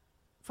of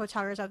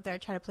photographers out there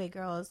try to play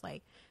girls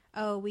like,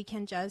 oh,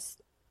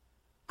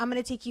 I'm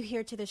going to take you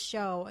here to the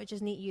show. I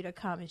just need you to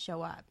come and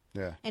show up.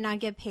 Yeah. And I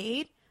get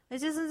paid.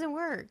 This just doesn't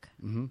work.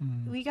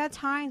 Mm-hmm. We got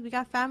time. We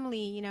got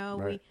family, you know,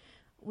 Right.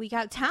 we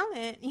got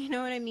talent, you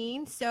know what I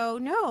mean? So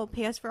no,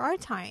 pay us for our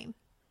time.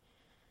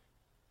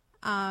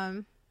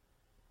 And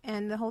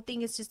the whole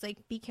thing is just like,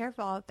 be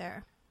careful out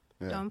there.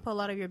 Yeah. Don't put a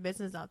lot of your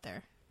business out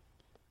there.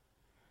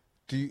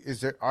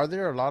 Are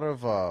there a lot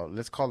of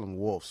let's call them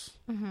wolves?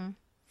 Mm-hmm.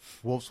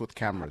 Wolves with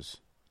cameras.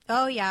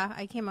 Oh yeah,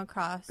 I came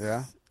across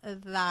Yeah?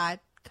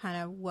 that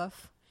kind of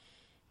wolf.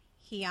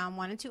 He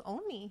wanted to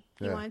own me.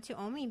 He Yeah. wanted to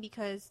own me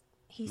because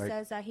he Like-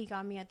 says that he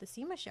got me at the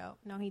SEMA show.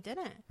 No, he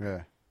didn't.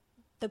 Yeah.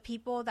 The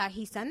people that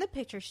he sent the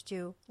pictures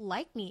to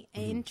liked me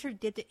and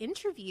did the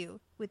interview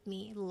with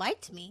me,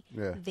 liked me.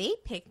 Yeah. They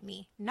picked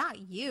me, not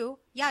you.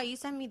 Yeah, you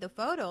send me the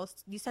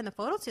photos. You send the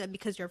photos to them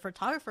because you're a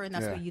photographer and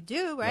that's Yeah. what you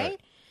do, right?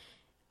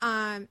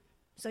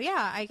 So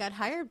yeah, I got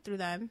hired through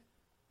them.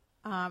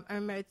 I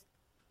remember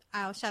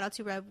I'll shout out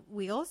to Red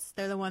Wheels.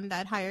 They're the one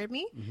that hired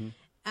me.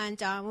 And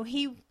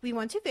when we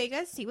went to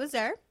Vegas, he was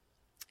there.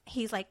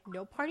 He's like,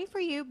 no party for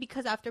you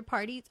because after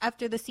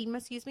the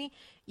SEMA,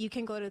 you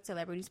can go to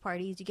celebrities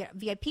parties. You get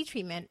VIP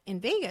treatment in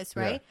Vegas,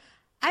 right?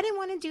 Yeah. I didn't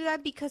want to do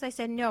that because I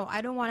said, no,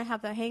 I don't want to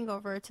have the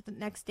hangover to the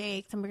next day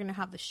because we're going to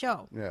have the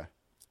show. Yeah.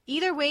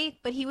 Either way,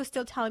 but he was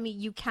still telling me,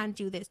 you can't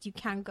do this. You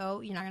can't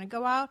go. You're not going to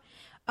go out.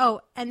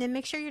 Oh, and then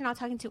make sure you're not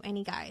talking to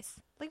any guys.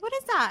 Like, what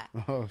is that?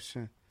 Oh,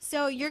 shit.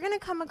 So you're going to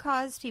come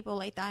across people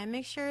like that and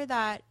make sure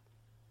that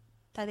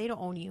they don't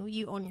own you.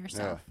 You own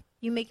yourself. Yeah.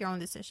 You make your own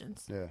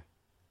decisions. Yeah.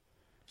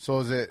 So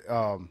is it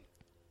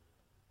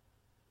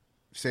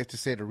safe to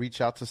say to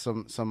reach out to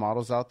some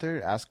models out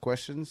there, ask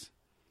questions,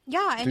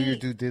 Yeah. do your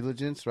due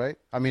diligence, right?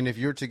 I mean, if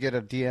you're to get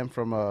a DM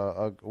from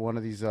one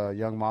of these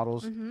young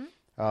models,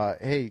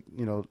 hey,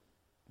 do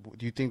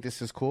you think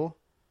this is cool?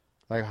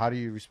 Like, how do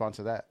you respond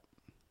to that?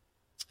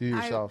 Do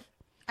yourself.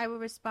 I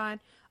would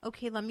respond,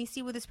 okay, let me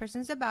see what this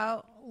person's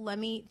about. Let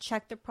me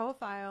check their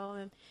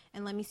profile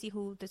and let me see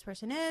who this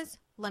person is.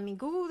 Let me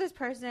Google this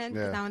person.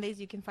 'Cause Yeah. nowadays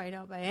you can find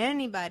out by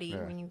anybody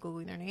when you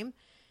Google their name.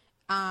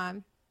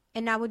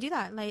 And I would do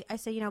that. Like I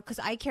said, because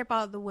I care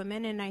about the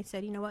women, and I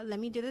said, you know what? Let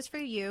me do this for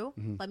you.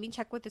 Let me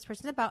check what this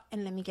person's about,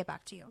 and let me get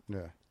back to you.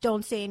 Yeah.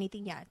 Don't say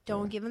anything yet.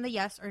 Don't give them the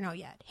yes or no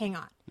yet. Hang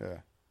on. Yeah.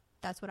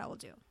 That's what I will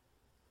do.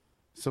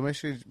 So make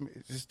sure you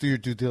just do your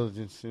due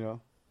diligence,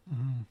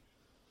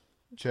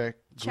 Check,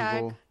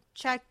 Google.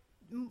 Check.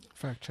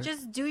 Fact check.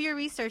 Just do your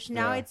research.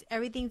 Now Yeah.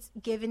 everything's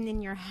given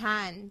in your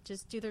hand.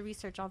 Just do the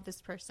research on this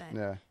person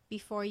Yeah.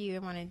 before you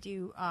want to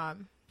do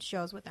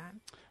shows with them.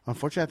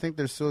 Unfortunately, I think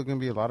there's still going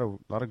to be a lot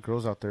of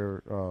girls out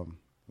there,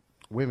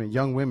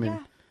 young women,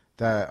 Yeah.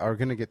 that are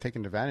going to get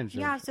taken advantage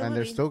Yeah, of, and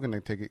they're absolutely. still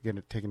going to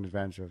get taken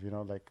advantage of.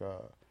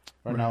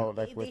 Right now,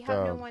 like They with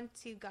have no one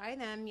to guide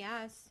them.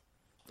 Yes,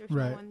 there's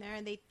Right. no one there,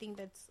 and they think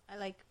that's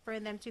like for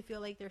them to feel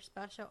like they're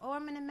special. Oh,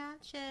 I'm in a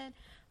mansion,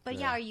 but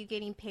Yeah. are you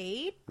getting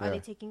paid? Are Yeah. they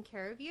taking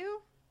care of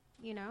you?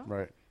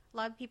 right. A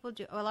lot of people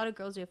do. A lot of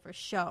girls do it for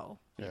show.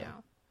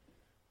 Yeah.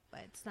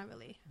 But it's not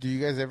really. Do you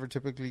guys ever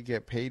typically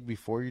get paid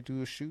before you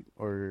do a shoot,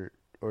 or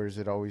is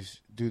it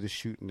always do the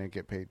shoot and then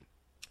get paid?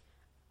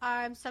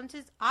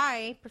 Sometimes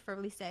I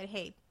preferably said,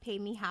 hey, pay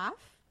me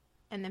half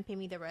and then pay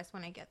me the rest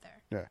when I get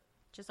there. Yeah.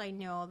 Just so I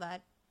know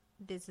that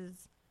this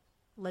is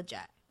legit.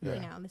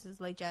 Yeah. This is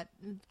legit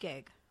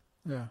gig.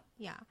 Yeah.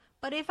 Yeah.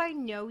 But if I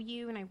know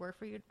you and I work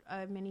for you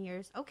many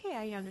years, okay,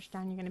 I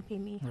understand you're going to pay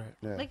me. Right.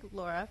 Yeah. Like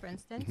Laura, for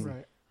instance,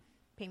 Right.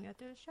 pay me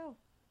after the show.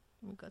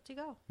 I'm good to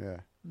go.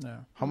 Yeah.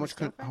 No. How We're much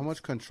still how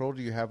much control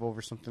do you have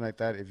over something like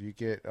that if you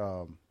get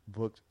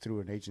booked through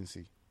an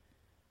agency?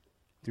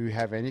 Do you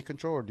have any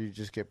control, or do you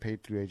just get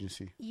paid through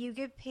agency? You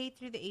get paid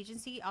through the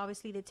agency.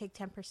 Obviously, they take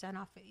 10%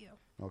 off of you.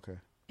 Okay.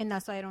 And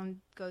that's why I don't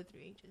go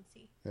through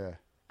agency. Yeah.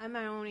 I'm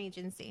my own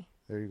agency.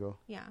 There you go.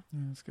 Yeah. Yeah,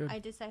 that's good. I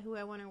decide who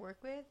I want to work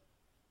with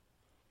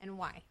and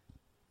why.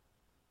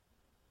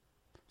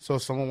 So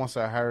if someone wants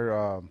to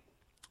hire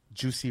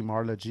Juicy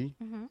Marla G,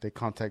 Mm-hmm. they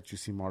contact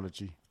Juicy Marla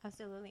G.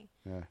 Absolutely.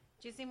 Yeah.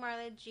 Juicy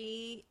Marla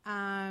G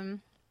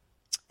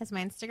is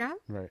my Instagram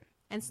Right.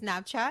 and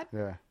Snapchat.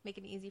 Yeah. Make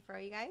it easy for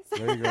you guys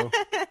There you go.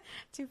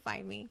 to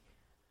find me.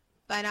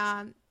 But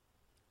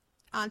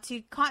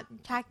to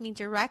contact me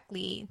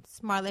directly,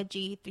 it's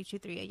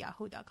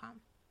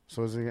marlag323@yahoo.com.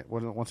 So is it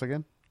once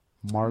again?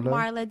 Marla.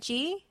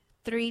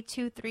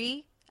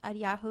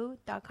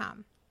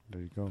 marlag323@yahoo.com.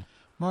 There you go.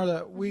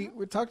 Marla, we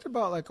talked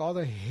about like all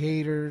the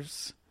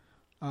haters,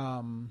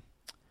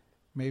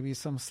 maybe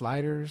some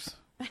sliders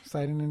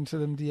sliding into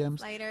them DMs.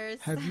 Sliders.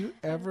 Have you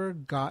ever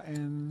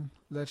gotten,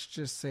 let's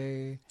just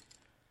say,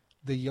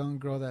 the young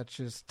girl that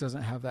just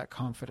doesn't have that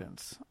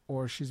confidence,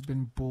 or she's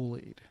been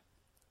bullied?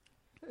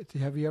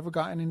 Have you ever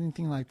gotten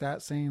anything like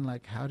that, saying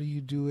like, how do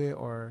you do it,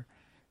 or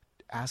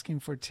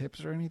asking for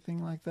tips or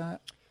anything like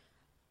that?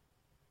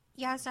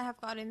 Yes, I have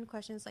gotten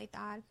questions like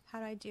that. How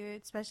do I do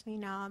it? Especially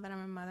now that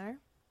I'm a mother.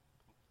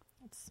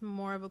 It's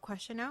more of a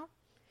question now.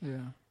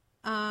 Yeah.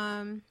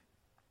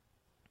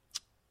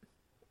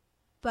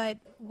 But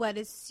what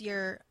is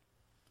your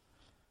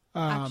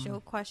actual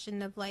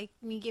question of like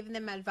me giving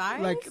them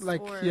advice?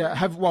 Like or? yeah.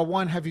 Have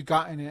you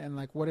gotten it, and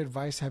like what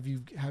advice have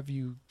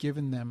you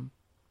given them?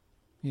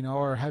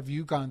 Or have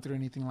you gone through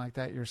anything like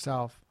that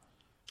yourself?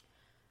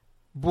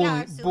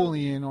 Yeah, so-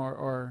 Bullying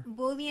or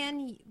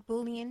Bullying.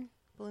 bullying?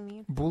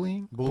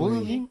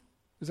 Bullying.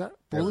 Is that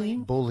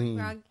bullying? Bullying.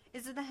 Wrong.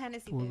 Is it the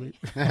Hennessy? Bully.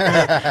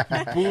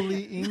 Baby?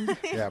 Bullying.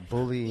 Yeah,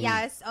 bullying.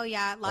 Yes. Oh,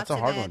 yeah. Lots That's a of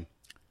hard it. one.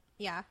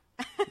 Yeah.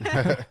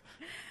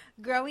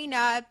 Growing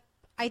up,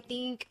 I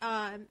think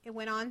it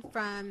went on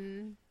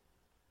from,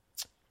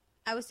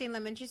 I would say,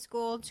 elementary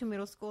school to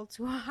middle school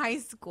to high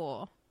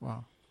school.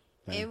 Wow.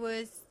 Dang. It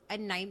was a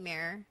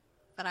nightmare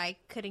that I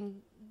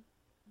couldn't,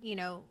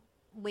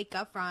 wake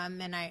up from.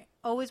 And I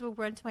always would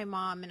run to my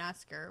mom and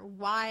ask her,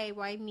 why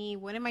me?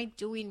 What am I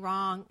doing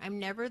wrong? I'm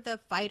never the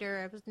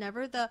fighter. I was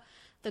never the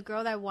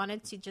girl that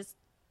wanted to just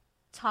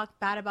talk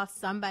bad about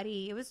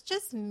somebody. It was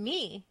just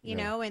me, you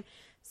know, and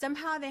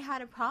somehow they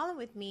had a problem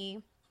with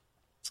me.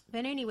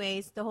 But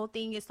anyways, the whole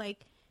thing is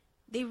like,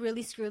 they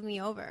really screwed me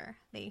over.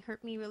 They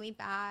hurt me really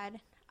bad.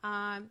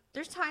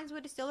 There's times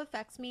when it still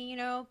affects me,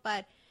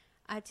 but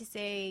I have to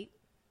say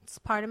it's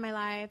part of my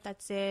life.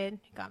 That's it.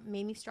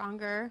 Made me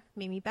stronger,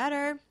 made me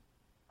better.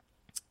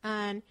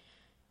 And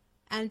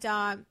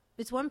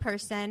it's one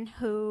person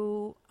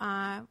who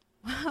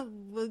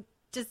will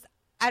just,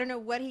 I don't know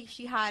what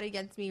she had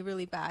against me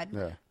really bad.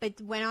 Yeah.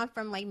 But went on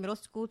from like middle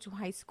school to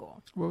high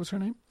school. What was her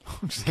name?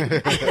 I'm just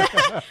kidding.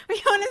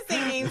 We don't want to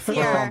say names Put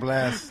her on here.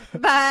 blast.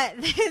 But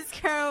this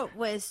girl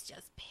was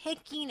just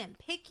picking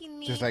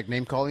me. Just like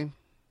name calling.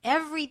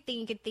 Everything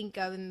you could think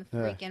of in the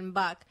Yeah. freaking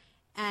buck.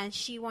 And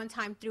she one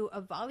time threw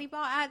a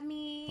volleyball at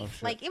me. Oh,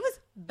 shit. Like, it was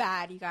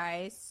bad, you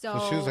guys.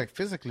 So she was like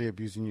physically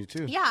abusing you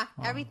too. yeah,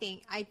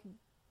 everything. I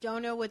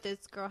don't know what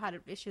this girl had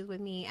issues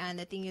with me. And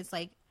the thing is,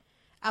 like,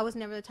 I was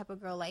never the type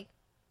of girl like,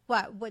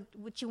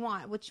 what you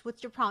want? What's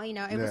your problem?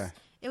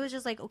 It was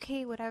just like,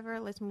 okay, whatever,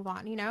 let's move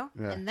on, Yeah.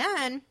 And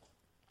then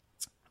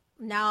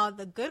now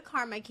the good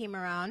karma came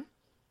around.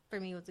 For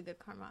me, it was a good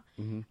karma.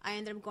 Mm-hmm. I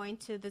ended up going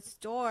to the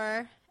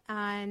store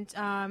and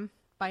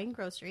buying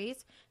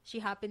groceries. She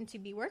happened to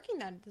be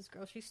working at this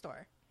grocery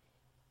store.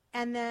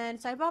 And then,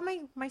 so I bought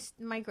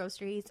my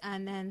groceries,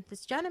 and then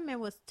this gentleman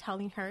was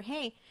telling her,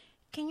 hey,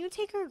 can you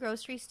take her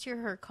groceries to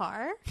her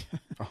car?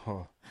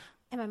 Oh.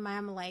 And my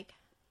mom like,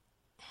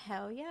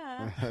 hell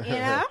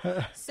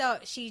yeah, So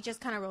she just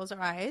kind of rolls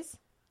her eyes.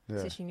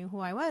 Yeah. So she knew who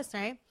I was,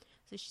 right?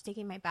 So she's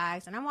taking my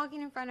bags, and I'm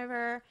walking in front of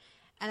her.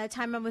 And at the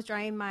time, I was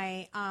driving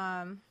my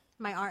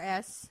my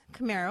RS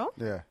Camaro.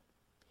 Yeah.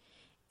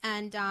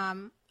 And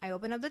I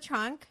open up the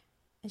trunk,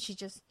 and she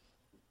just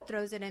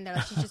throws it in there.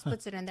 Like, she just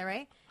puts it in there,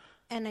 right?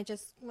 And I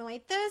just went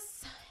like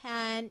this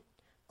and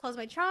closed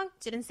my trunk.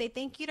 Didn't say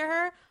thank you to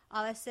her.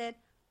 All I said,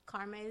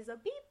 karma is a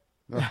beep.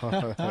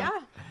 Yeah.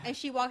 And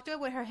she walked away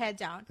with her head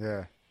down.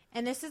 Yeah.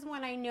 And this is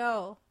when I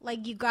know,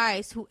 like, you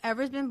guys,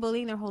 whoever's been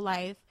bullying their whole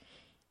life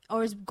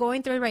or is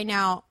going through it right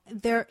now,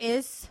 there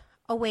is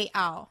a way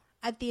out.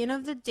 At the end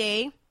of the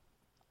day,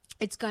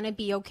 it's going to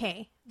be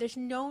okay. There's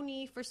no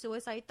need for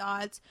suicide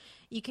thoughts.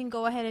 You can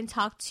go ahead and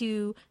talk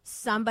to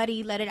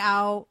somebody, let it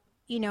out.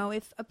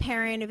 If a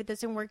parent, if it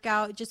doesn't work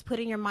out, just put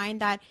in your mind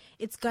that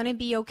it's going to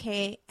be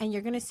okay and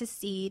you're going to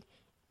succeed.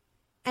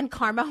 And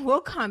karma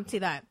will come to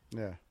them.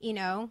 Yeah.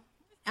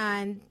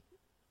 And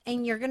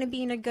you're going to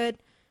be in a good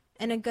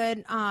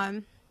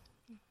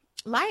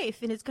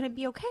life, and it's going to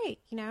be okay,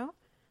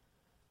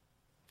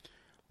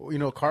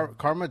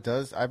 Karma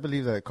does. I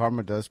believe that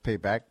karma does pay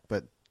back,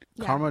 but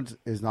Yeah. karma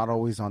is not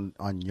always on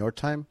your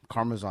time.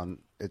 Karma's on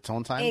its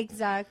own time.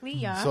 Exactly,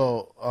 yeah.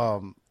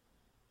 So,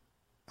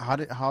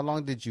 how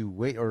long did you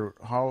wait, or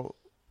how?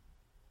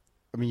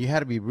 I mean, you had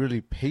to be really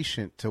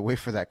patient to wait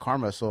for that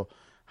karma. So,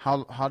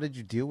 how did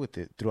you deal with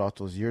it throughout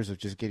those years of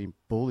just getting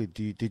bullied?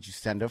 Did you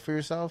stand up for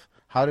yourself?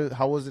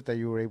 How was it that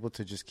you were able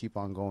to just keep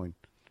on going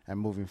and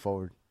moving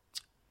forward?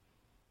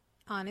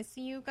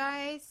 Honestly, you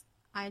guys,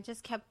 I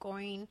just kept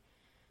going,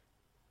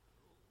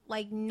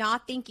 like,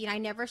 not thinking. I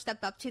never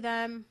stepped up to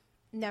them,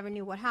 never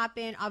knew what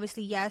happened.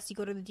 Obviously, yes, you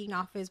go to the dean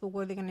office, but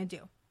what are they going to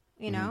do?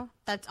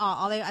 That's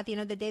all at the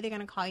end of the day, they're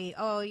going to call you,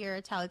 oh, you're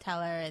a teller,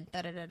 and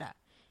da-da-da-da.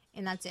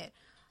 And that's it.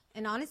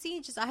 And honestly,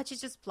 I had to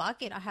just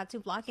block it. I had to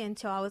block it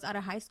until I was out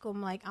of high school.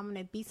 I'm like, I'm going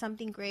to be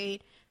something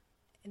great.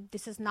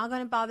 This is not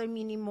going to bother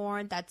me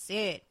anymore. That's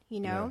it,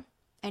 Yeah.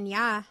 And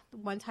yeah,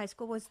 once high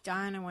school was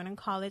done, I went in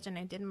college and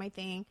I did my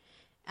thing.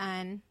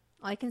 And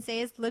all I can say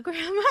is, look where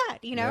I'm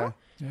at, Yeah.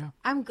 Yeah.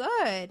 I'm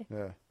good.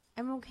 Yeah.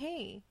 I'm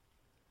okay.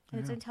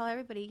 And so I tell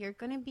everybody, you're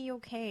going to be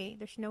okay.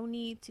 There's no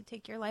need to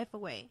take your life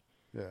away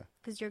Yeah.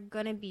 because you're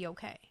going to be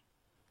okay.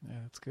 Yeah,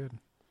 that's good.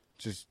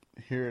 Just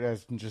hear it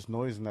as just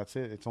noise, and that's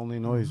it. It's only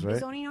noise, right?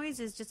 It's only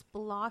noises. Just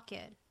block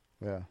it.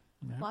 Yeah.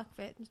 Yeah. Block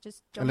it.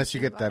 Just don't Unless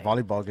you think get that about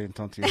volleyball getting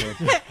thrown to your head.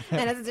 it.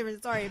 And that's a different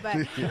story.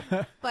 But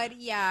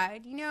yeah,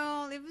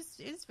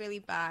 it's really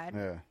bad.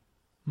 Yeah.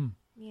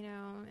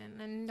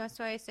 And that's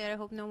why I said I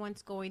hope no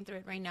one's going through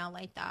it right now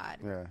like that.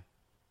 Yeah.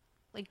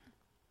 Like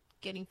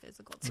getting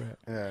physical too. Right.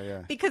 Yeah.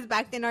 Yeah. Because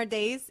back in our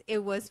days,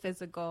 it was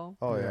physical.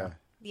 Oh yeah.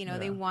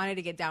 They wanted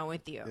to get down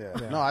with you. Yeah.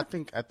 Yeah. No, I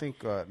think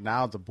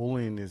now the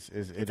bullying is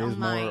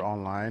online. more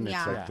online. Yeah.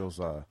 It's like Yeah. those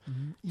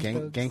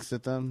East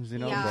gangsters,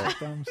 Yeah. Bugs,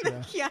 thumbs,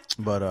 yeah. Yeah.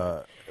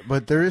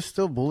 But there is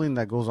still bullying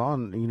that goes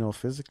on,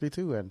 physically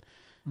too, and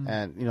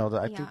I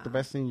think Yeah. the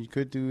best thing you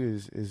could do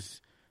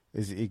is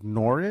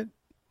ignore it,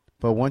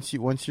 But once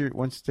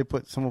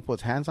someone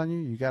puts hands on you,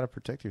 you got to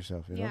protect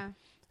yourself. You know? Yeah.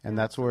 And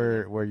that's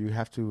where you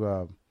have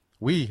to,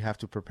 we have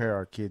to prepare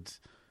our kids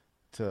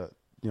to,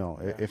 you know,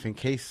 if in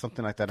case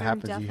something like that I'm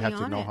happens, you have to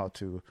definitely on know it. how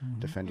to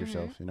defend Mm-hmm.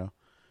 yourself, you know,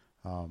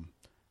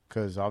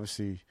 because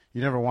obviously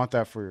you never want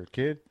that for your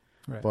kid.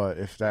 Right. But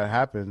if that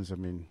happens, I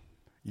mean,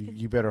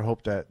 you better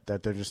hope that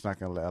they're just not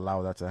going to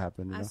allow that to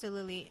happen. You know?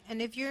 Absolutely.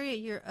 And if you're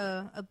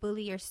a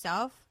bully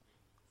yourself,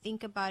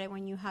 think about it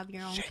when you have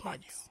your own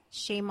kids.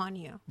 Shame on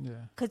you. Yeah.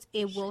 Because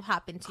it will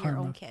happen to your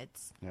Karma. own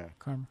kids. Yeah.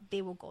 Karma.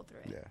 They will go through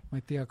it. Yeah. My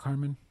tia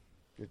Carmen.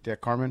 Yeah,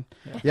 Carmen.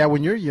 Yeah,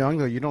 when you're young,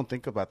 though, you don't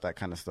think about that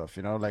kind of stuff.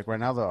 You know, like right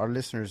now, our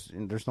listeners,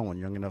 and there's no one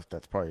young enough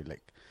that's probably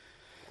like,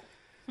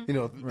 you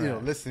know,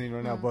 listening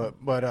right now. But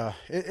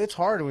it's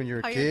hard when you're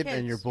a How your kid kids,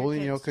 and you're your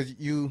bullying, you know, kids.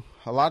 because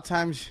a lot of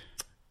times,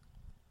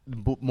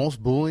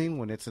 most bullying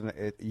when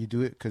you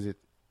do it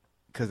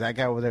because that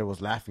guy over there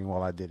was laughing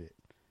while I did it.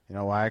 You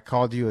know, I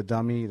called you a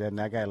dummy, then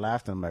that guy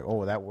laughed, and I'm like,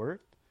 oh, that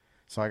worked?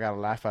 So I got a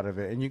laugh out of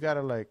it. And you got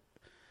to, like,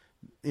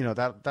 you know,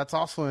 that's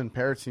also in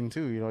parenting,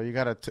 too. You know, you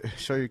got to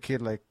show your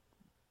kid, like,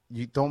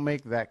 you don't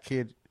make that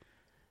kid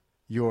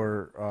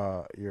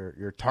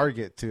your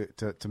target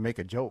to make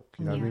a joke.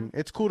 You know what I Yeah. mean?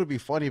 It's cool to be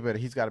funny, but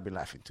he's got to be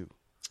laughing, too.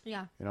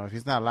 Yeah. You know, if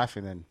he's not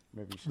laughing, then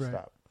maybe you should Right.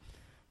 stop.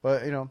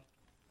 But, you know,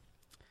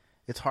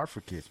 it's hard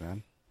for kids,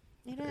 man.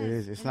 It It is.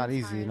 is. It's And not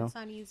easy, hard. you know? It's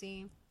not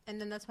easy.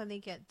 And then that's when they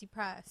get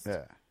depressed.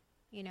 Yeah.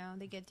 You know,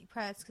 they get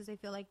depressed because they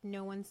feel like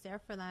no one's there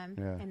for them.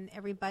 Yeah. And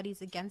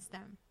everybody's against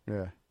them.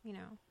 Yeah. You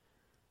know.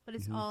 But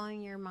it's all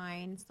in your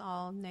mind. It's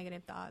all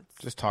negative thoughts.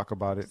 Just talk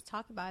about it. Just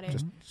talk about it.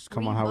 Just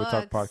come Read on How We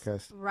Talk books,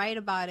 podcast. Write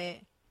about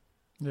it.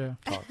 Yeah.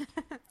 Talk.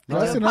 No,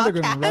 that's Do a another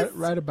good one. podcast.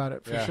 Write about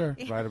it for Yeah, sure.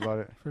 write about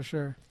it. For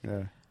sure.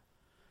 Yeah.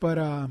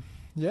 But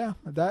yeah,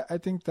 I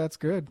think that's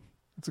good.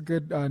 It's a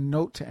good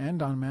note to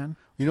end on, man.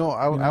 You know,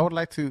 I know? would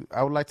like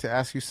to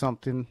ask you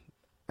something.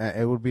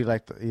 It would be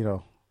like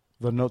the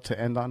note to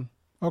end on.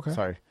 Okay.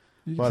 Sorry,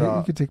 You But, can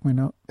you can take my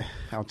note.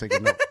 I'm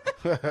taking note.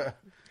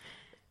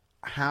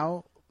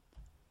 How,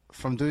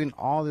 from doing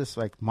all this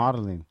like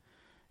modeling,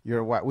 you're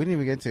a wife. We didn't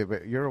even get into it,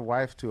 but you're a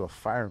wife to a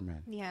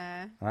fireman.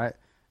 Yeah. All right,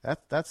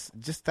 that's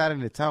just that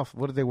in itself.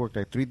 What do they work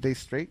like 3 days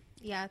straight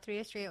Yeah, 3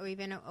 days straight or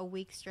even a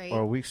week straight.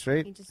 or a week You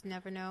straight? just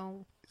never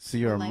know. So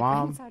you're a what life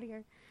mom, brings out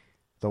here.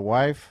 the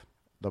wife,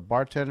 the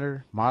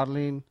bartender,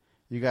 modeling.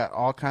 You got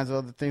all kinds of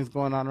other things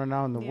going on right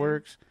now in the Yeah.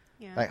 works.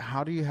 Yeah. Like,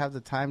 how do you have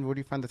the time? Where do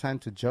you find the time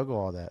to juggle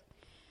all that?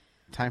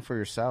 Time for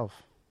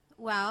yourself.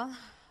 Well,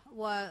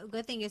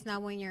 good thing is now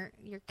when your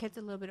kid's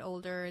a little bit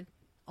older,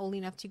 old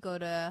enough to go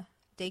to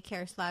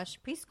daycare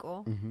 /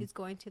 preschool, he's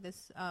going to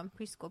this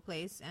preschool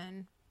place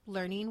and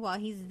learning while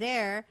he's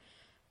there,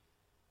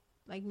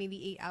 like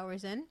maybe 8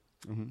 hours in.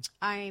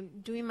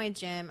 I'm doing my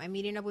gym. I'm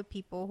meeting up with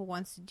people who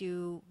wants to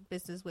do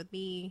business with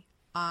me.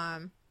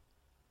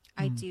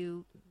 I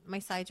do my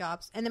side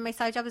jobs, and then my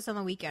side job is on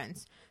the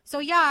weekends. So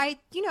yeah,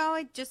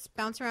 I just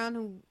bounce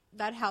around.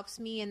 That helps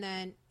me. And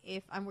then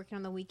if I'm working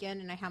on the weekend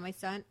and I have my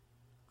son,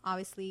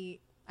 obviously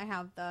I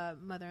have the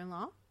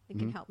mother-in-law that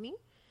can help me.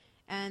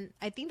 And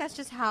I think that's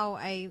just how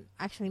I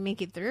actually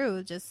make it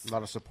through. Just A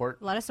lot of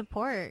support. a lot of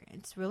support.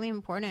 It's really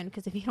important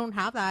because if you don't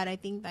have that, I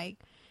think like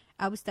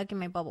I was stuck in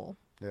my bubble.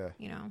 Yeah,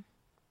 You know,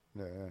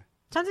 yeah,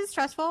 sometimes it's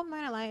stressful. I'm not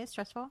gonna lie, it's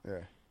stressful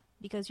yeah.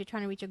 because you're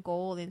trying to reach a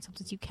goal and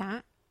sometimes you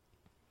can't.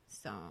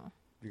 So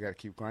You gotta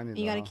keep grinding.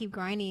 you though, got to huh? keep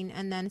grinding.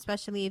 And then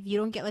especially if you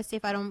don't get, let's say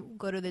if I don't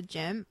go to the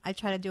gym, I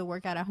try to do a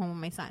workout at home with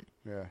my son.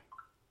 Yeah,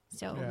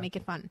 So Yeah. make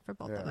it fun for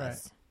both Yeah. of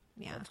us.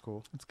 Yeah. that's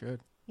cool. That's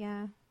good.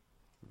 Yeah.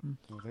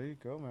 Well, there you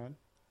go, man.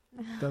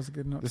 That was a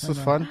good note. This to was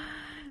end on. fun.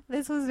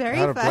 This was I very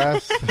had a fun.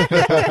 blast.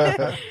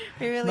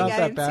 We really Not got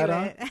that into bad,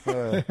 huh? it.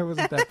 Uh, It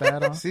wasn't that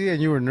bad, huh? see,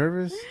 and you were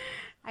nervous.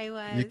 I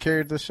was. You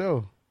carried the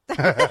show.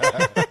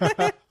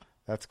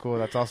 That's cool.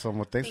 That's awesome.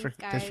 Well, thanks for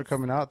Thanks, for guys.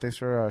 coming out. Thanks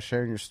for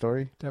sharing your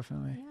story.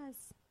 Definitely. Yes.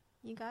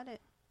 You got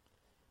it.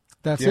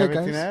 That's Do you it, have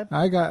anything guys. to add?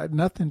 I got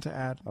nothing to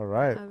add. All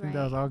right. All I think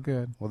that was right. all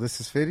good. Well, this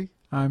is Fitty,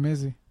 I'm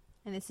Izzy.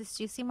 And this is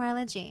Juicy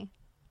Marla G.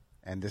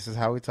 and this is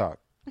How We Talk.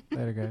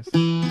 Later,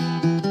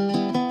 guys.